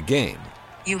minute of the game.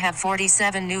 You have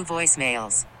 47 new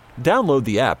voicemails. Download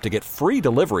the app to get free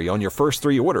delivery on your first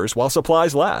 3 orders while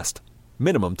supplies last.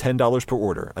 Minimum $10 per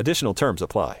order. Additional terms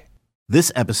apply.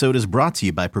 This episode is brought to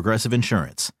you by Progressive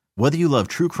Insurance. Whether you love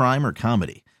true crime or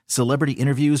comedy, celebrity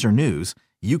interviews or news,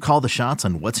 you call the shots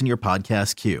on what's in your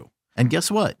podcast queue. And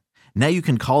guess what? Now you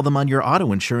can call them on your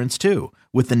auto insurance too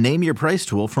with the Name Your Price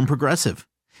tool from Progressive.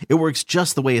 It works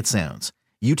just the way it sounds.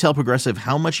 You tell Progressive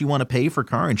how much you want to pay for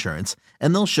car insurance,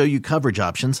 and they'll show you coverage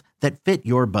options that fit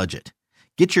your budget.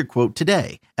 Get your quote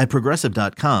today at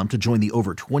Progressive.com to join the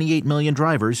over 28 million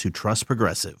drivers who trust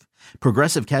Progressive.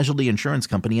 Progressive Casualty Insurance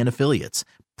Company and Affiliates.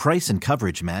 Price and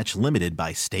coverage match limited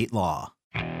by state law.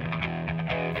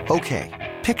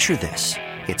 Okay, picture this.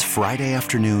 It's Friday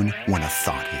afternoon when a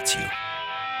thought hits you.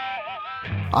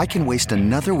 I can waste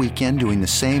another weekend doing the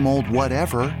same old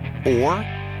whatever, or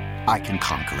I can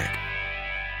conquer it.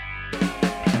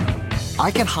 I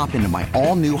can hop into my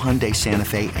all-new Hyundai Santa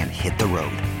Fe and hit the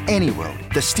road. Any road.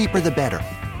 The steeper, the better.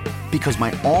 Because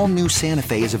my all-new Santa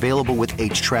Fe is available with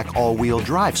H-Track all-wheel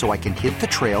drive, so I can hit the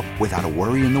trail without a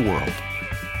worry in the world.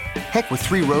 Heck, with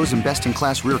 3 rows and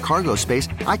best-in-class rear cargo space,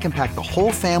 I can pack the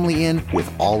whole family in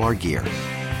with all our gear.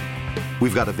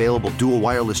 We've got available dual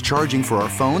wireless charging for our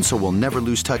phones, so we'll never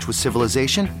lose touch with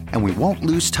civilization, and we won't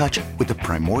lose touch with the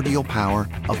primordial power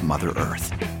of Mother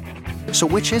Earth. So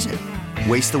which is it?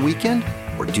 Waste the weekend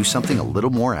or do something a little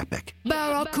more epic?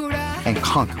 And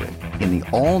conquer it in the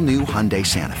all-new Hyundai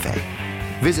Santa Fe.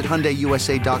 Visit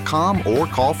HyundaiUSA.com or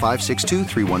call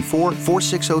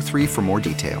 562-314-4603 for more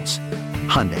details.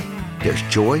 Hyundai, there's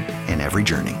joy in every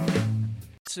journey.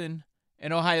 And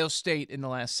Ohio State in the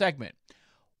last segment.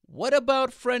 What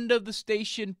about friend of the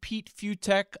station, Pete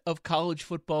Fiutak of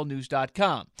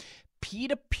collegefootballnews.com?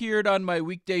 Pete appeared on my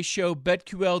weekday show,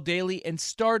 BetQL Daily, and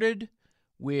started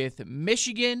with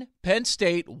Michigan, Penn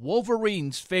State,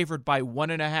 Wolverines favored by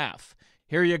 1.5.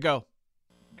 Here you go.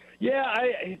 Yeah,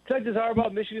 I said this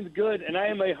Harbaugh, Michigan's good, and I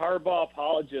am a Harbaugh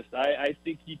apologist. I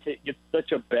think he gets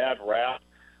such a bad rap.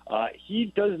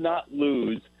 He does not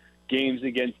lose games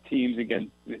against teams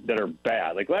that are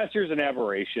bad. Like last year's an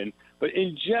aberration, but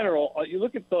in general, you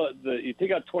look at you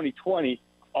take out 2020,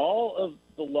 all of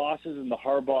the losses in the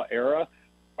Harbaugh era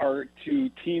are to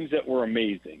teams that were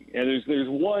amazing. And there's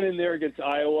one in there against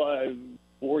Iowa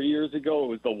 4 years ago. It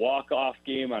was the walk-off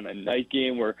game on a night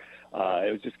game where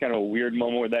it was just kind of a weird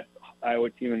moment where that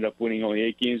Iowa team ended up winning only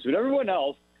 8 games. But everyone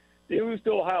else, they lose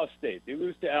to Ohio State. They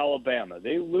lose to Alabama.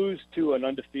 They lose to an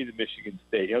undefeated Michigan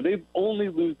State. They only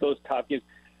lose those top games.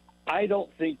 I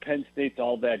don't think Penn State's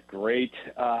all that great.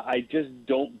 I just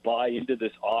don't buy into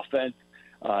this offense.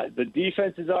 The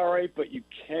defense is all right, but you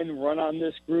can run on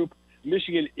this group.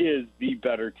 Michigan is the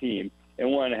better team, and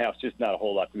 1.5 is just not a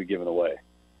whole lot to be given away.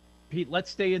 Pete, let's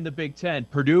stay in the Big Ten.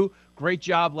 Purdue, great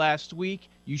job last week.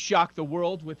 You shocked the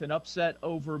world with an upset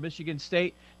over Michigan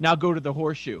State. Now go to the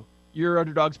Horseshoe. You're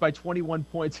underdogs by 21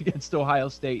 points against Ohio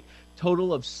State.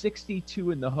 Total of 62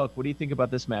 in the hook. What do you think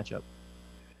about this matchup?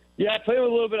 Yeah, I play with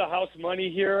a little bit of house money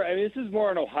here. I mean, this is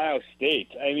more on Ohio State.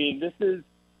 I mean,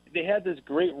 they had this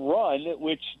great run,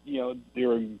 which, they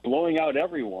were blowing out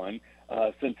everyone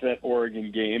since that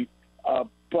Oregon game.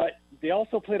 But they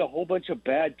also played a whole bunch of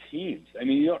bad teams. I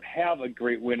mean, you don't have a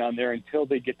great win on there until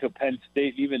they get to Penn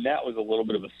State. Even that was a little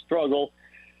bit of a struggle.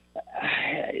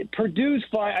 Purdue's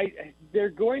fine. They're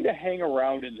going to hang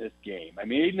around in this game. I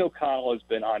mean, Aiden O'Connell has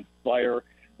been on fire.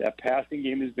 That passing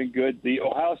game has been good. The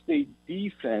Ohio State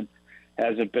defense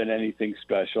hasn't been anything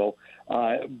special.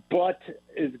 But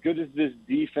as good as this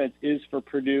defense is for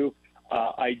Purdue,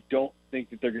 I don't think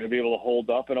that they're going to be able to hold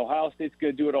up. And Ohio State's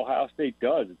going to do what Ohio State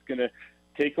does. It's going to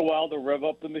take a while to rev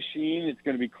up the machine. It's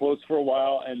going to be close for a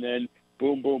while, and then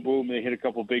boom, boom, boom, they hit a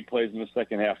couple big plays in the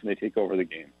second half, and they take over the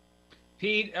game.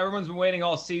 Pete, everyone's been waiting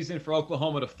all season for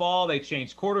Oklahoma to fall. They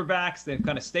changed quarterbacks. They've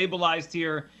kind of stabilized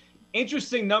here.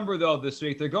 Interesting number, though, this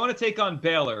week. They're going to take on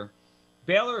Baylor.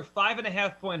 Baylor,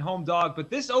 5.5-point home dog, but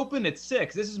this opened at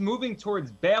 6. This is moving towards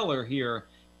Baylor here.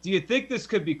 Do you think this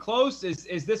could be close?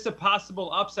 Is this a possible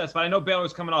upset? But I know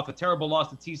Baylor's coming off a terrible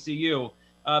loss to TCU,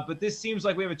 but this seems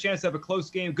like we have a chance to have a close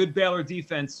game. Good Baylor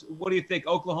defense. What do you think?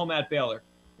 Oklahoma at Baylor.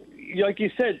 Like you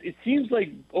said, it seems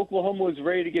like Oklahoma was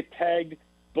ready to get tagged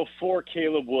before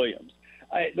Caleb Williams.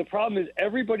 The problem is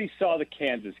everybody saw the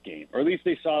Kansas game, or at least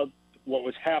they saw what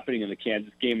was happening in the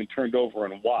Kansas game and turned over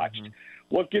and watched. Mm-hmm.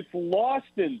 What gets lost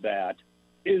in that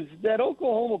is that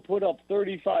Oklahoma put up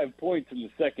 35 points in the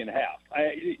second half.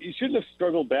 You shouldn't have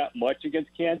struggled that much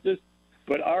against Kansas,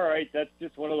 but all right, that's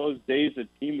just one of those days the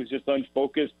team was just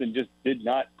unfocused and just did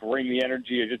not bring the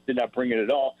energy or just did not bring it at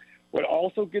all. What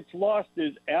also gets lost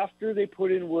is after they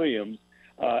put in Williams,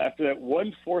 after that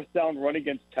 1 fourth-down run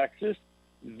against Texas,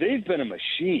 they've been a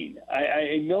machine.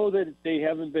 I know that they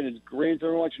haven't been as great as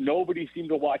everyone watched. Nobody seemed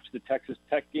to watch the Texas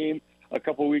Tech game. a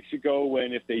couple of weeks ago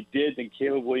when if they did, then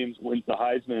Caleb Williams wins the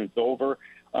Heisman and it's over.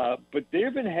 But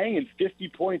they've been hanging 50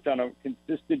 points on a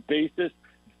consistent basis.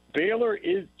 Baylor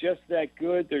is just that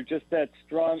good. They're just that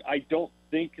strong. I don't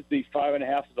think the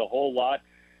 5.5 is a whole lot.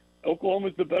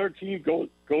 Oklahoma's the better team. Go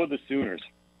with the Sooners.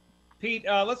 Pete,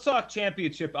 let's talk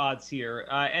championship odds here.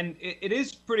 And it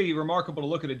is pretty remarkable to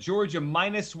look at it. Georgia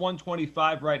minus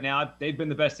 125 right now. They've been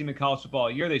the best team in college football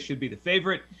all year. They should be the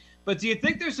favorite. But do you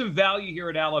think there's some value here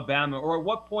at Alabama? Or at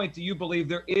what point do you believe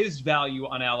there is value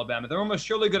on Alabama? They're almost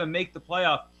surely going to make the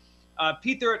playoff.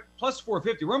 Pete, they're at plus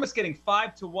 450. We're almost getting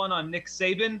 5-1 on Nick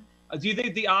Saban. Do you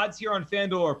think the odds here on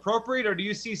FanDuel are appropriate, or do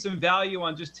you see some value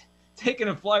on just taking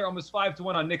a flyer almost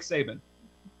 5-1 on Nick Saban?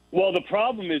 Well, the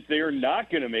problem is they are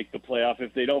not going to make the playoff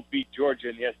if they don't beat Georgia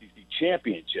in the SEC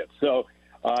championship. So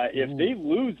if they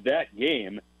lose that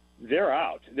game, they're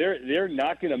out. They're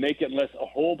not going to make it unless a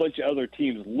whole bunch of other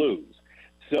teams lose.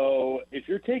 So if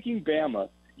you're taking Bama,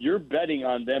 you're betting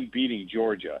on them beating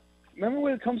Georgia. Remember,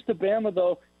 when it comes to Bama,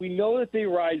 though, we know that they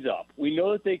rise up. We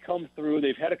know that they come through.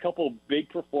 They've had a couple of big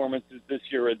performances this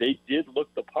year where they did look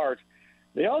the part.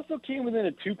 They also came within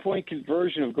a 2-point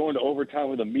conversion of going to overtime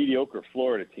with a mediocre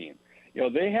Florida team. You know,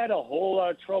 they had a whole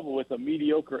lot of trouble with a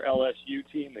mediocre LSU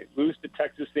team. They lose to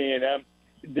Texas A&M.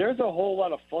 There's a whole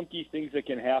lot of funky things that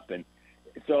can happen.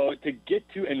 So to get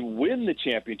to and win the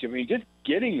championship, I mean, just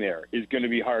getting there is going to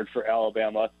be hard for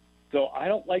Alabama. So I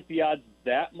don't like the odds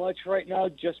that much right now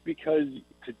just because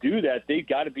to do that, they've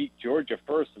got to beat Georgia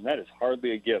first, and that is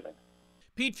hardly a given.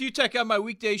 Pete Futek on my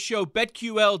weekday show,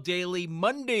 BetQL Daily,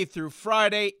 Monday through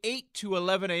Friday, 8 to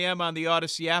 11 a.m. on the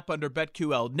Odyssey app under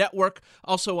BetQL Network.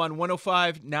 Also on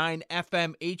 105.9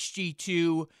 FM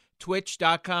HD2,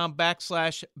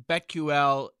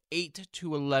 twitch.com/BetQL, 8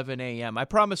 to 11 a.m. I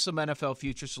promised some NFL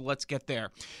futures, so let's get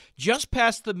there. Just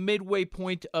past the midway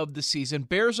point of the season,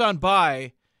 Bears on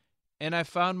bye, and I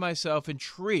found myself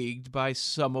intrigued by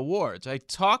some awards. I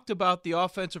talked about the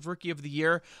Offensive Rookie of the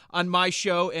Year on my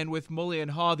show and with Mully and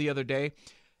Haw the other day.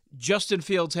 Justin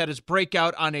Fields had his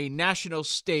breakout on a national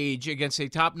stage against a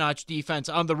top-notch defense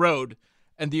on the road,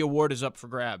 and the award is up for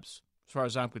grabs, as far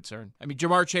as I'm concerned. I mean,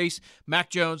 Jamar Chase,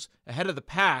 Mac Jones, ahead of the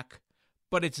pack,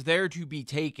 but it's there to be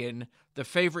taken. The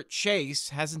favorite Chase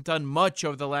hasn't done much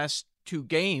over the last 2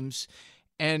 games,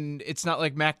 and it's not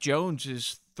like Mac Jones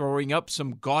is throwing up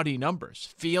some gaudy numbers.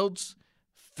 Fields,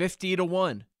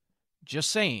 50-1.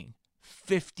 Just saying,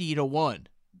 50-1.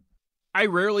 I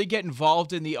rarely get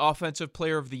involved in the Offensive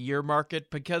Player of the Year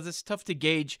market because it's tough to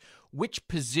gauge which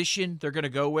position they're going to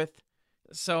go with,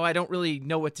 so I don't really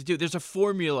know what to do. There's a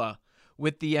formula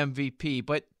with the MVP,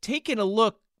 but taking a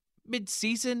look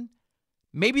mid-season,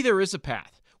 maybe there is a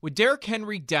path. With Derrick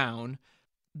Henry down,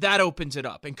 that opens it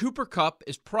up, and Cooper Kupp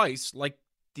is priced like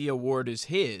the award is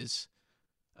his.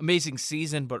 Amazing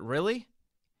season, but really?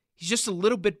 He's just a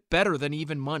little bit better than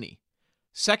even money.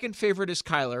 Second favorite is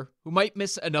Kyler, who might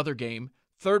miss another game.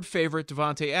 Third favorite,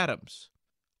 Devontae Adams.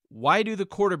 Why do the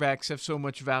quarterbacks have so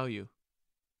much value?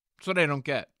 That's what I don't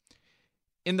get.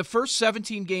 In the first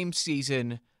 17-game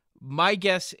season, my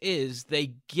guess is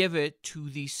they give it to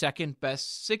the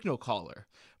second-best signal caller.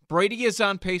 Brady is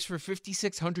on pace for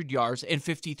 5,600 yards and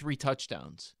 53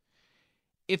 touchdowns.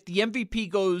 If the MVP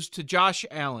goes to Josh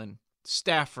Allen,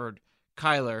 Stafford,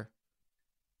 Kyler,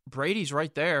 Brady's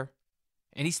right there,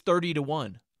 and he's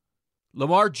 30-1.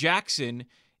 Lamar Jackson,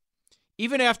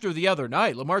 even after the other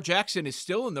night, Lamar Jackson is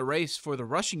still in the race for the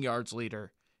rushing yards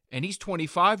leader, and he's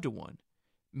 25-1.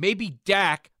 Maybe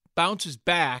Dak bounces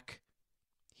back.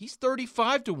 He's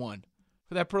 35-1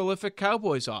 for that prolific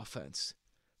Cowboys offense.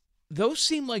 Those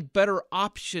seem like better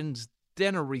options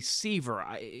than a receiver.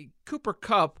 Cooper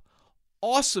Kupp,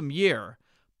 awesome year.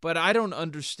 But I don't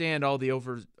understand all the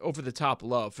over-the-top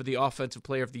love for the Offensive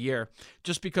Player of the Year.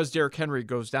 Just because Derrick Henry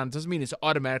goes down doesn't mean it's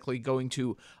automatically going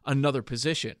to another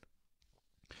position.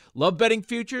 Love betting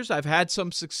futures. I've had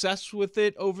some success with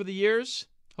it over the years.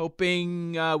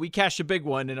 Hoping we cash a big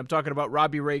one, and I'm talking about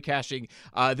Robbie Ray cashing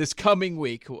this coming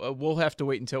week. We'll have to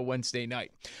wait until Wednesday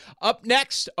night. Up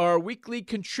next, our weekly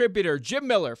contributor, Jim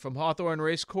Miller from Hawthorne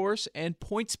Racecourse and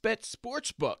PointsBet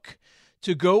Sportsbook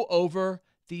to go over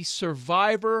the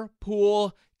Survivor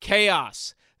Pool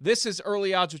Chaos. This is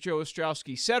Early Odds with Joe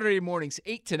Ostrowski, Saturday mornings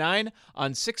 8 to 9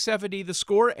 on 670 The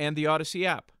Score and the Odyssey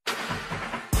app.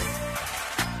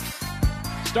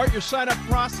 Start your sign-up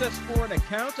process for an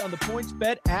account on the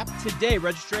PointsBet app today.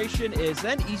 Registration is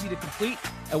then easy to complete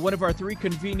at one of our 3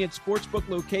 convenient sportsbook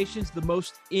locations, the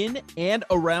most in and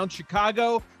around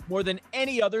Chicago, more than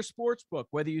any other sportsbook.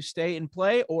 Whether you stay and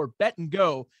play or bet and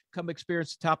go, come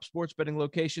experience the top sports betting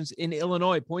locations in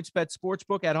Illinois. PointsBet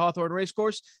Sportsbook at Hawthorne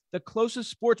Racecourse, the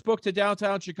closest sportsbook to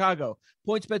downtown Chicago.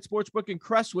 PointsBet Sportsbook in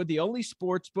Crestwood, the only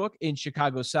sportsbook in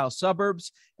Chicago's south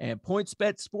suburbs. And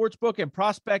PointsBet Sportsbook in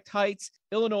Prospect Heights,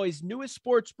 Illinois' newest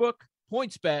sportsbook,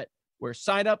 PointsBet, where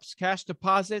signups, cash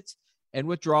deposits, and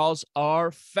withdrawals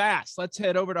are fast. Let's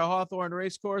head over to Hawthorne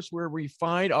Racecourse, where we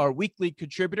find our weekly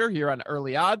contributor here on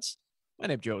Early Odds. My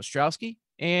name's Joe Ostrowski,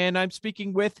 and I'm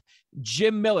speaking with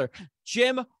Jim Miller.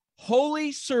 Jim,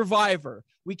 holy survivor.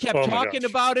 We kept talking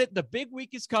about it. The big week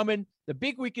is coming. The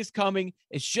big week is coming.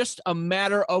 It's just a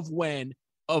matter of when.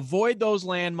 Avoid those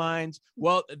landmines.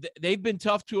 Well, they've been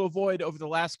tough to avoid over the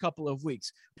last couple of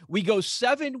weeks. We go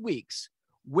 7 weeks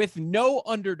with no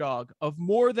underdog of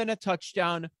more than a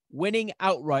touchdown winning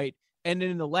outright. And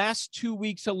in the last 2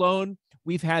 weeks alone,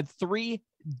 we've had 3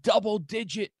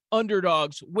 double-digit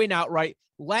underdogs win outright.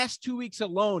 Last 2 weeks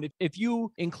alone, if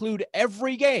you include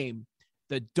every game,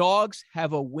 the dogs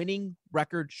have a winning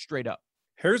record straight up.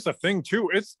 Here's the thing, too.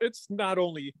 It's not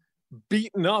only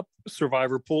beaten up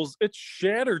survivor pools, it's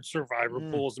shattered survivor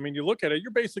pools. I mean, you look at it, you're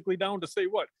basically down to say,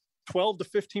 what, 12 to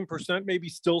 15% maybe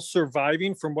still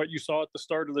surviving from what you saw at the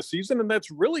start of the season. And that's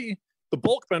really the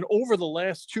bulk been over the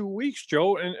last 2 weeks,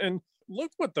 Joe. And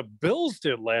look what the Bills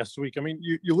did last week. I mean,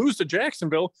 you lose to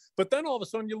Jacksonville, but then all of a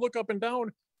sudden you look up and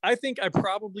down. I think I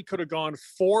probably could have gone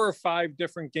 4 or 5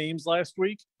 different games last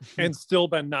week and still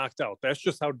been knocked out. That's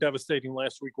just how devastating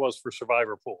last week was for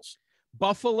survivor pools.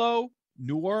 Buffalo,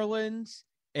 New Orleans,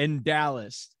 and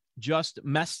Dallas just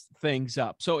messed things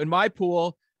up. So in my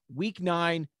pool, week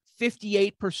 9,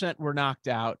 58% were knocked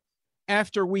out.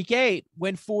 After week 8,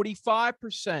 when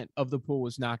 45% of the pool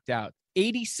was knocked out,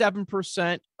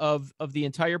 87% of the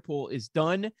entire pool is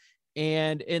done.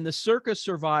 And in the Circus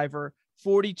Survivor,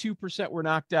 42% were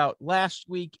knocked out. Last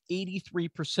week,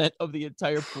 83% of the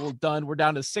entire pool done. We're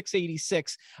down to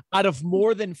 686 out of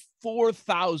more than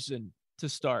 4,000 to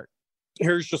start.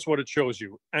 Here's just what it shows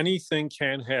you. Anything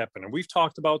can happen. And we've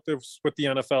talked about this with the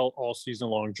NFL all season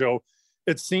long, Joe.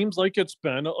 It seems like it's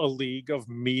been a league of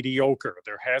mediocre.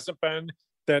 There hasn't been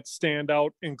that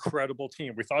standout, incredible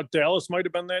team. We thought Dallas might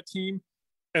have been that team,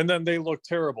 and then they looked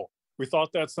terrible. We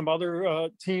thought that some other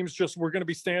teams just were going to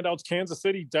be standouts. Kansas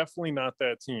City, definitely not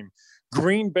that team.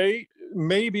 Green Bay,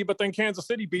 maybe, but then Kansas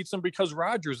City beats them because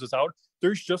Rodgers is out.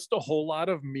 There's just a whole lot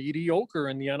of mediocre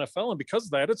in the NFL, and because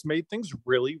of that, it's made things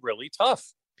really, really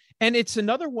tough. And it's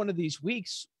another one of these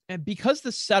weeks, and because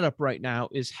the setup right now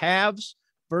is haves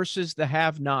versus the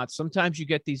have-nots. Sometimes you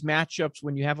get these matchups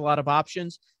when you have a lot of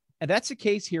options, and that's the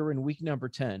case here in week number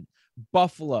 10.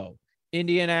 Buffalo,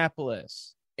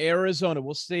 Indianapolis, Arizona.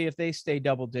 We'll see if they stay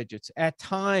double digits. At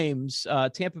times,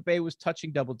 Tampa Bay was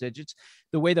touching double digits.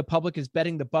 The way the public is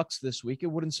betting the Bucks this week,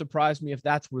 it wouldn't surprise me if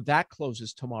that's where that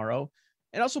closes tomorrow.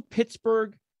 And also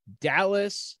Pittsburgh,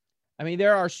 Dallas. I mean,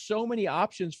 there are so many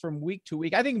options from week to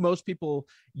week. I think most people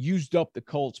used up the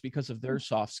Colts because of their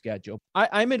soft schedule.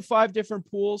 I'm in 5 different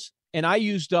pools, and I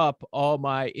used up all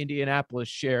my Indianapolis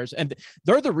shares. And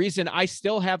they're the reason I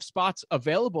still have spots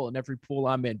available in every pool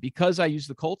I'm in, because I used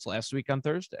the Colts last week on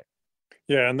Thursday.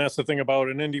 Yeah, and that's the thing about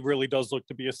it. And Indy really does look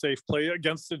to be a safe play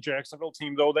against the Jacksonville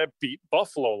team, though, that beat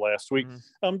Buffalo last week.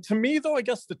 To me, though, I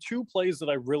guess the 2 plays that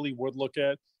I really would look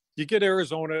at, you get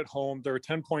Arizona at home. They're a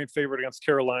 10-point favorite against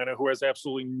Carolina, who has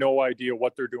absolutely no idea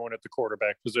what they're doing at the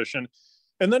quarterback position.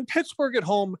 And then Pittsburgh at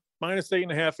home, minus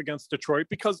 8.5 against Detroit,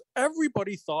 because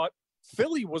everybody thought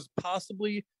Philly was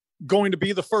possibly going to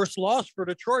be the first loss for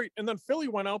Detroit. And then Philly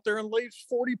went out there and laid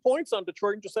 40 points on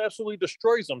Detroit and just absolutely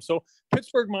destroys them. So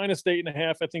Pittsburgh minus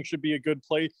 8.5, I think, should be a good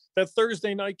play. That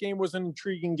Thursday night game was an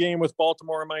intriguing game with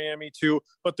Baltimore and Miami too,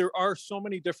 but there are so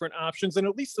many different options. And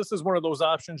at least this is one of those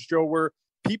options, Joe, where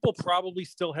people probably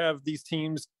still have these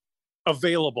teams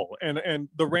available, and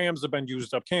the Rams have been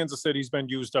used up. Kansas City's been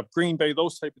used up. Green Bay,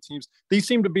 those type of teams. These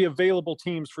seem to be available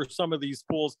teams for some of these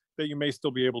pools that you may still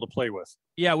be able to play with.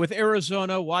 Yeah, with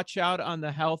Arizona, watch out on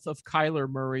the health of Kyler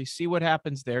Murray. See what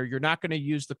happens there. You're not going to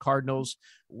use the Cardinals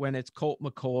when it's Colt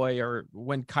McCoy or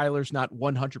when Kyler's not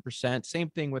 100%. Same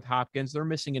thing with Hopkins. They're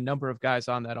missing a number of guys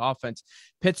on that offense.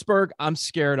 Pittsburgh, I'm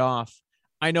scared off.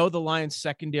 I know the Lions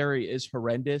secondary is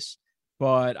horrendous,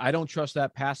 but I don't trust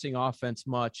that passing offense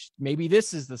much. Maybe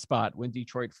this is the spot when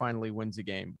Detroit finally wins a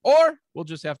game. Or we'll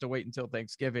just have to wait until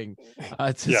Thanksgiving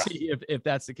to see if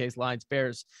that's the case. Lions,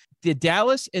 Bears. The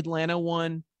Dallas-Atlanta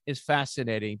one is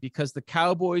fascinating because the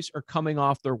Cowboys are coming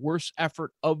off their worst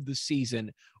effort of the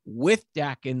season with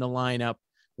Dak in the lineup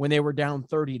when they were down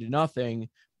 30-0.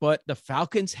 but the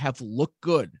Falcons have looked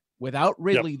good without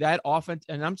Ridley. That offense,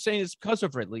 and I'm saying it's because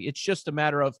of Ridley. It's just a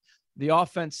matter of the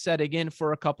offense setting in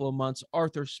for a couple of months.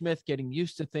 Arthur Smith getting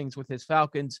used to things with his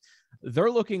Falcons. They're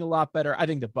looking a lot better. I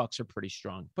think the Bucs are pretty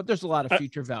strong, but there's a lot of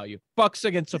future value. Bucs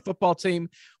against a football team.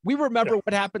 We remember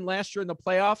what happened last year in the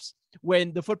playoffs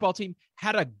when the football team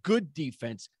had a good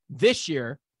defense. This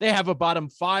year, they have a bottom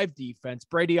 5 defense.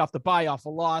 Brady off the bye, off a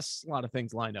loss. A lot of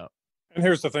things line up. And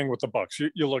here's the thing with the Bucs.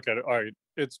 You look at it. All right,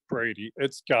 it's Brady,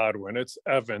 it's Godwin, it's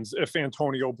Evans. If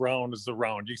Antonio Brown is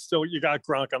around, you got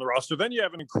Gronk on the roster. Then you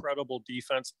have an incredible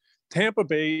defense. Tampa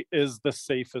Bay is the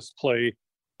safest play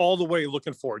all the way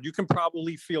looking forward. You can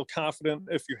probably feel confident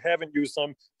if you haven't used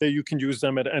them that you can use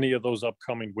them at any of those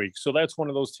upcoming weeks. So that's one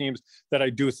of those teams that I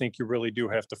do think you really do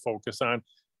have to focus on.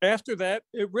 After that,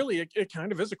 it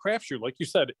kind of is a crapshoot. Like you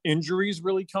said, injuries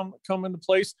really come into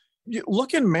place. You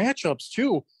look in matchups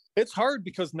too. It's hard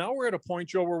because now we're at a point,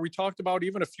 Joe, where we talked about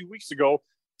even a few weeks ago,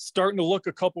 starting to look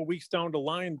a couple weeks down the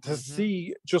line to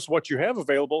see just what you have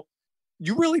available.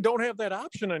 You really don't have that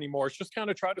option anymore. It's just kind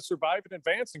of try to survive in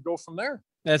advance and go from there.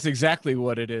 That's exactly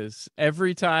what it is.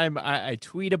 Every time I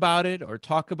tweet about it or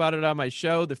talk about it on my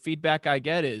show, the feedback I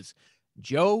get is,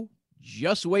 Joe,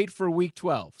 just wait for week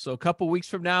 12. So a couple weeks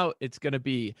from now, it's going to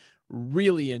be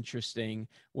really interesting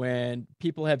when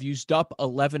people have used up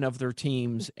 11 of their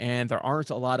teams and there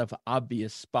aren't a lot of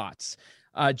obvious spots.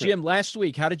 Jim, last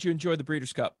week, how did you enjoy the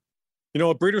Breeders' Cup? You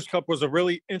know, Breeders' Cup was a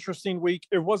really interesting week.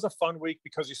 It was a fun week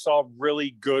because you saw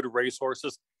really good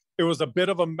racehorses. It was a bit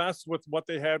of a mess with what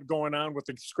they had going on with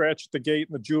the scratch at the gate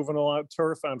and the juvenile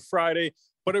turf on Friday,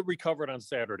 but it recovered on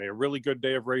Saturday. A really good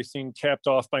day of racing, capped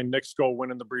off by Nixco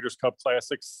winning the Breeders' Cup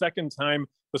Classic. Second time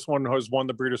this one has won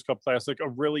the Breeders' Cup Classic, a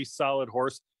really solid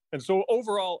horse. And so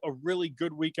overall, a really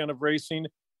good weekend of racing.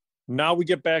 Now we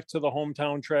get back to the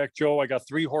hometown track, Joe. I got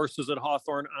 3 horses at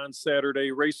Hawthorne on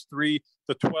Saturday. Race 3,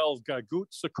 the 12, got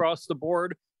Goots across the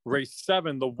board. Race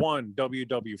 7, the 1,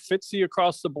 WW Fitzy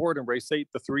across the board. And race 8,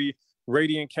 the 3,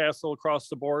 Radiant Castle across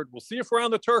the board. We'll see if we're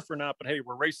on the turf or not, but hey,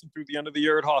 we're racing through the end of the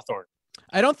year at Hawthorne.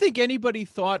 I don't think anybody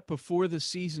thought before the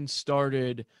season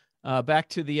started, back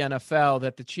to the NFL,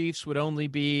 that the Chiefs would only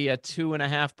be a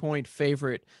 2.5-point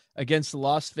favorite against the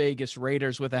Las Vegas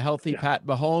Raiders with a healthy Pat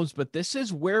Mahomes. But this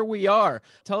is where we are.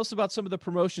 Tell us about some of the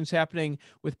promotions happening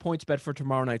with PointsBet for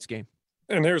tomorrow night's game.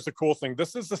 And here's the cool thing.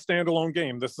 This is the standalone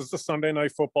game. This is the Sunday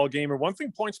Night Football game. And one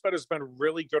thing PointsBet has been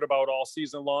really good about all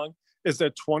season long is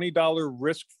that $20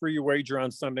 risk-free wager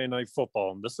on Sunday Night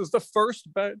Football. And this is the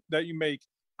first bet that you make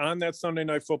on that Sunday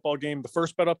Night Football game. The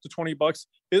first bet up to $20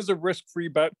 is a risk-free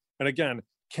bet. And again,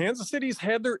 Kansas City's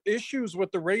had their issues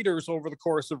with the Raiders over the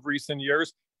course of recent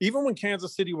years. Even when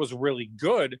Kansas City was really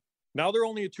good, now they're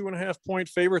only a 2.5-point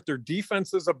favorite. Their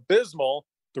defense is abysmal.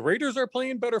 The Raiders are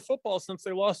playing better football since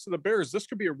they lost to the Bears. This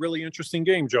could be a really interesting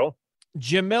game, Joe.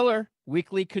 Jim Miller,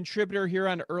 weekly contributor here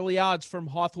on Early Odds from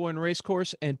Hawthorne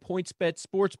Racecourse and PointsBet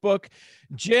Sportsbook.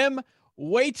 Jim,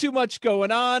 way too much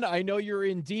going on. I know you're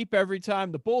in deep every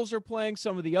time the Bulls are playing,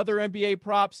 some of the other NBA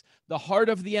props, the heart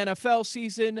of the NFL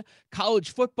season,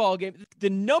 college football game,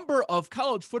 the number of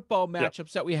college football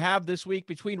matchups that we have this week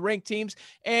between ranked teams,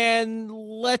 and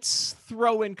let's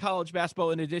throw in college basketball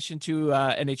in addition to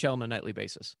NHL on a nightly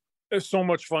basis. It's so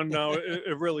much fun now.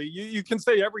 It really, you can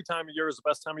say every time of year is the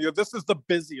best time of year. This is the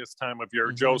busiest time of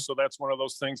year, Joe. So that's one of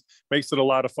those things. Makes it a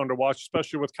lot of fun to watch,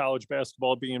 especially with college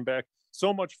basketball being back.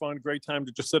 So much fun. Great time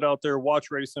to just sit out there,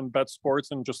 watch racing, bet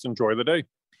sports, and just enjoy the day.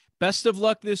 Best of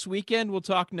luck this weekend. We'll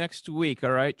talk next week.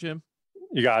 All right, Jim?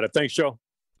 You got it. Thanks, Joe.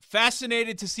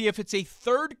 Fascinated to see if it's a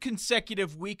third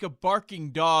consecutive week of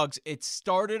barking dogs. It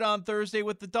started on Thursday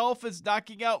with the Dolphins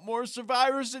knocking out more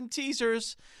survivors and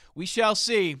teasers. We shall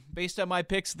see. Based on my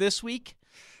picks this week,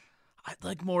 I'd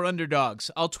like more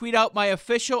underdogs. I'll tweet out my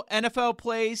official NFL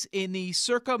plays in the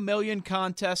Circa Million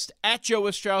contest at Joe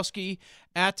Ostrowski,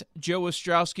 at Joe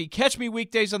Ostrowski. Catch me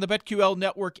weekdays on the BetQL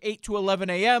network, 8 to 11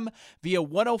 a.m. via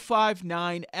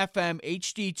 105.9 FM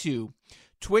HD2.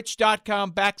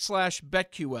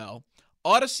 Twitch.com/BetQL,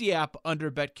 Odyssey app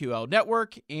under BetQL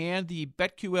Network, and the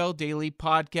BetQL Daily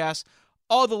Podcast.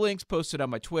 All the links posted on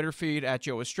my Twitter feed at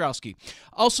Joe Ostrowski.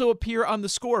 Also appear on The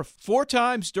Score 4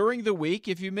 times during the week.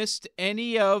 If you missed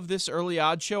any of this Early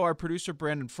Odds show, our producer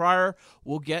Brandon Fryer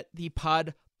will get the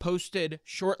pod posted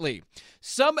shortly.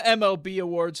 Some MLB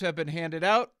awards have been handed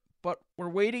out, but we're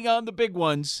waiting on the big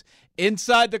ones.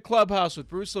 Inside the Clubhouse with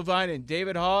Bruce Levine and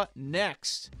David Haw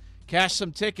next. Cash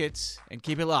some tickets and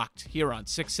keep it locked here on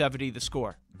 670 The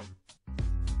Score.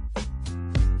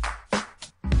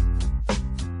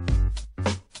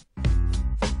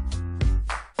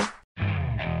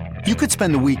 You could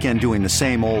spend the weekend doing the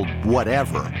same old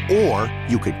whatever, or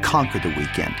you could conquer the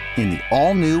weekend in the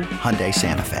all-new Hyundai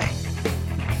Santa Fe.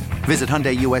 Visit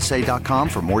HyundaiUSA.com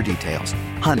for more details.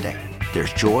 Hyundai,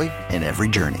 there's joy in every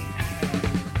journey.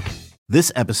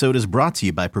 This episode is brought to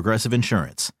you by Progressive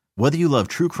Insurance. Whether you love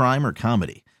true crime or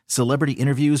comedy, celebrity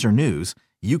interviews or news,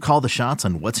 you call the shots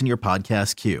on what's in your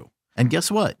podcast queue. And guess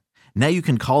what? Now you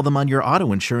can call them on your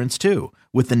auto insurance too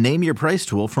with the Name Your Price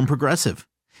tool from Progressive.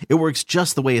 It works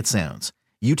just the way it sounds.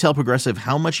 You tell Progressive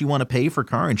how much you want to pay for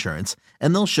car insurance,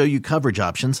 and they'll show you coverage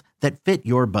options that fit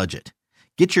your budget.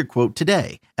 Get your quote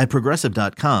today at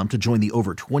Progressive.com to join the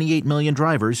over 28 million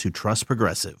drivers who trust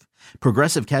Progressive.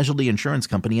 Progressive Casualty Insurance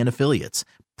Company and Affiliates.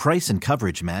 Price and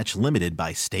coverage match limited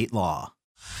by state law.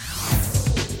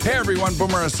 Hey everyone,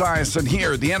 Boomer Esiason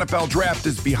here. The NFL draft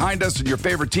is behind us and your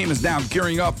favorite team is now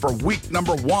gearing up for week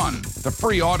number 1. The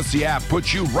free Odyssey app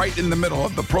puts you right in the middle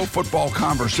of the pro football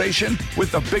conversation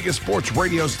with the biggest sports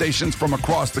radio stations from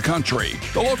across the country.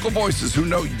 The local voices who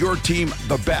know your team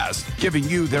the best, giving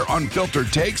you their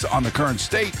unfiltered takes on the current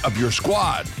state of your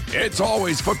squad. It's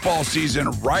always football season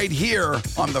right here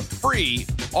on the free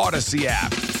Odyssey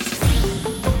app.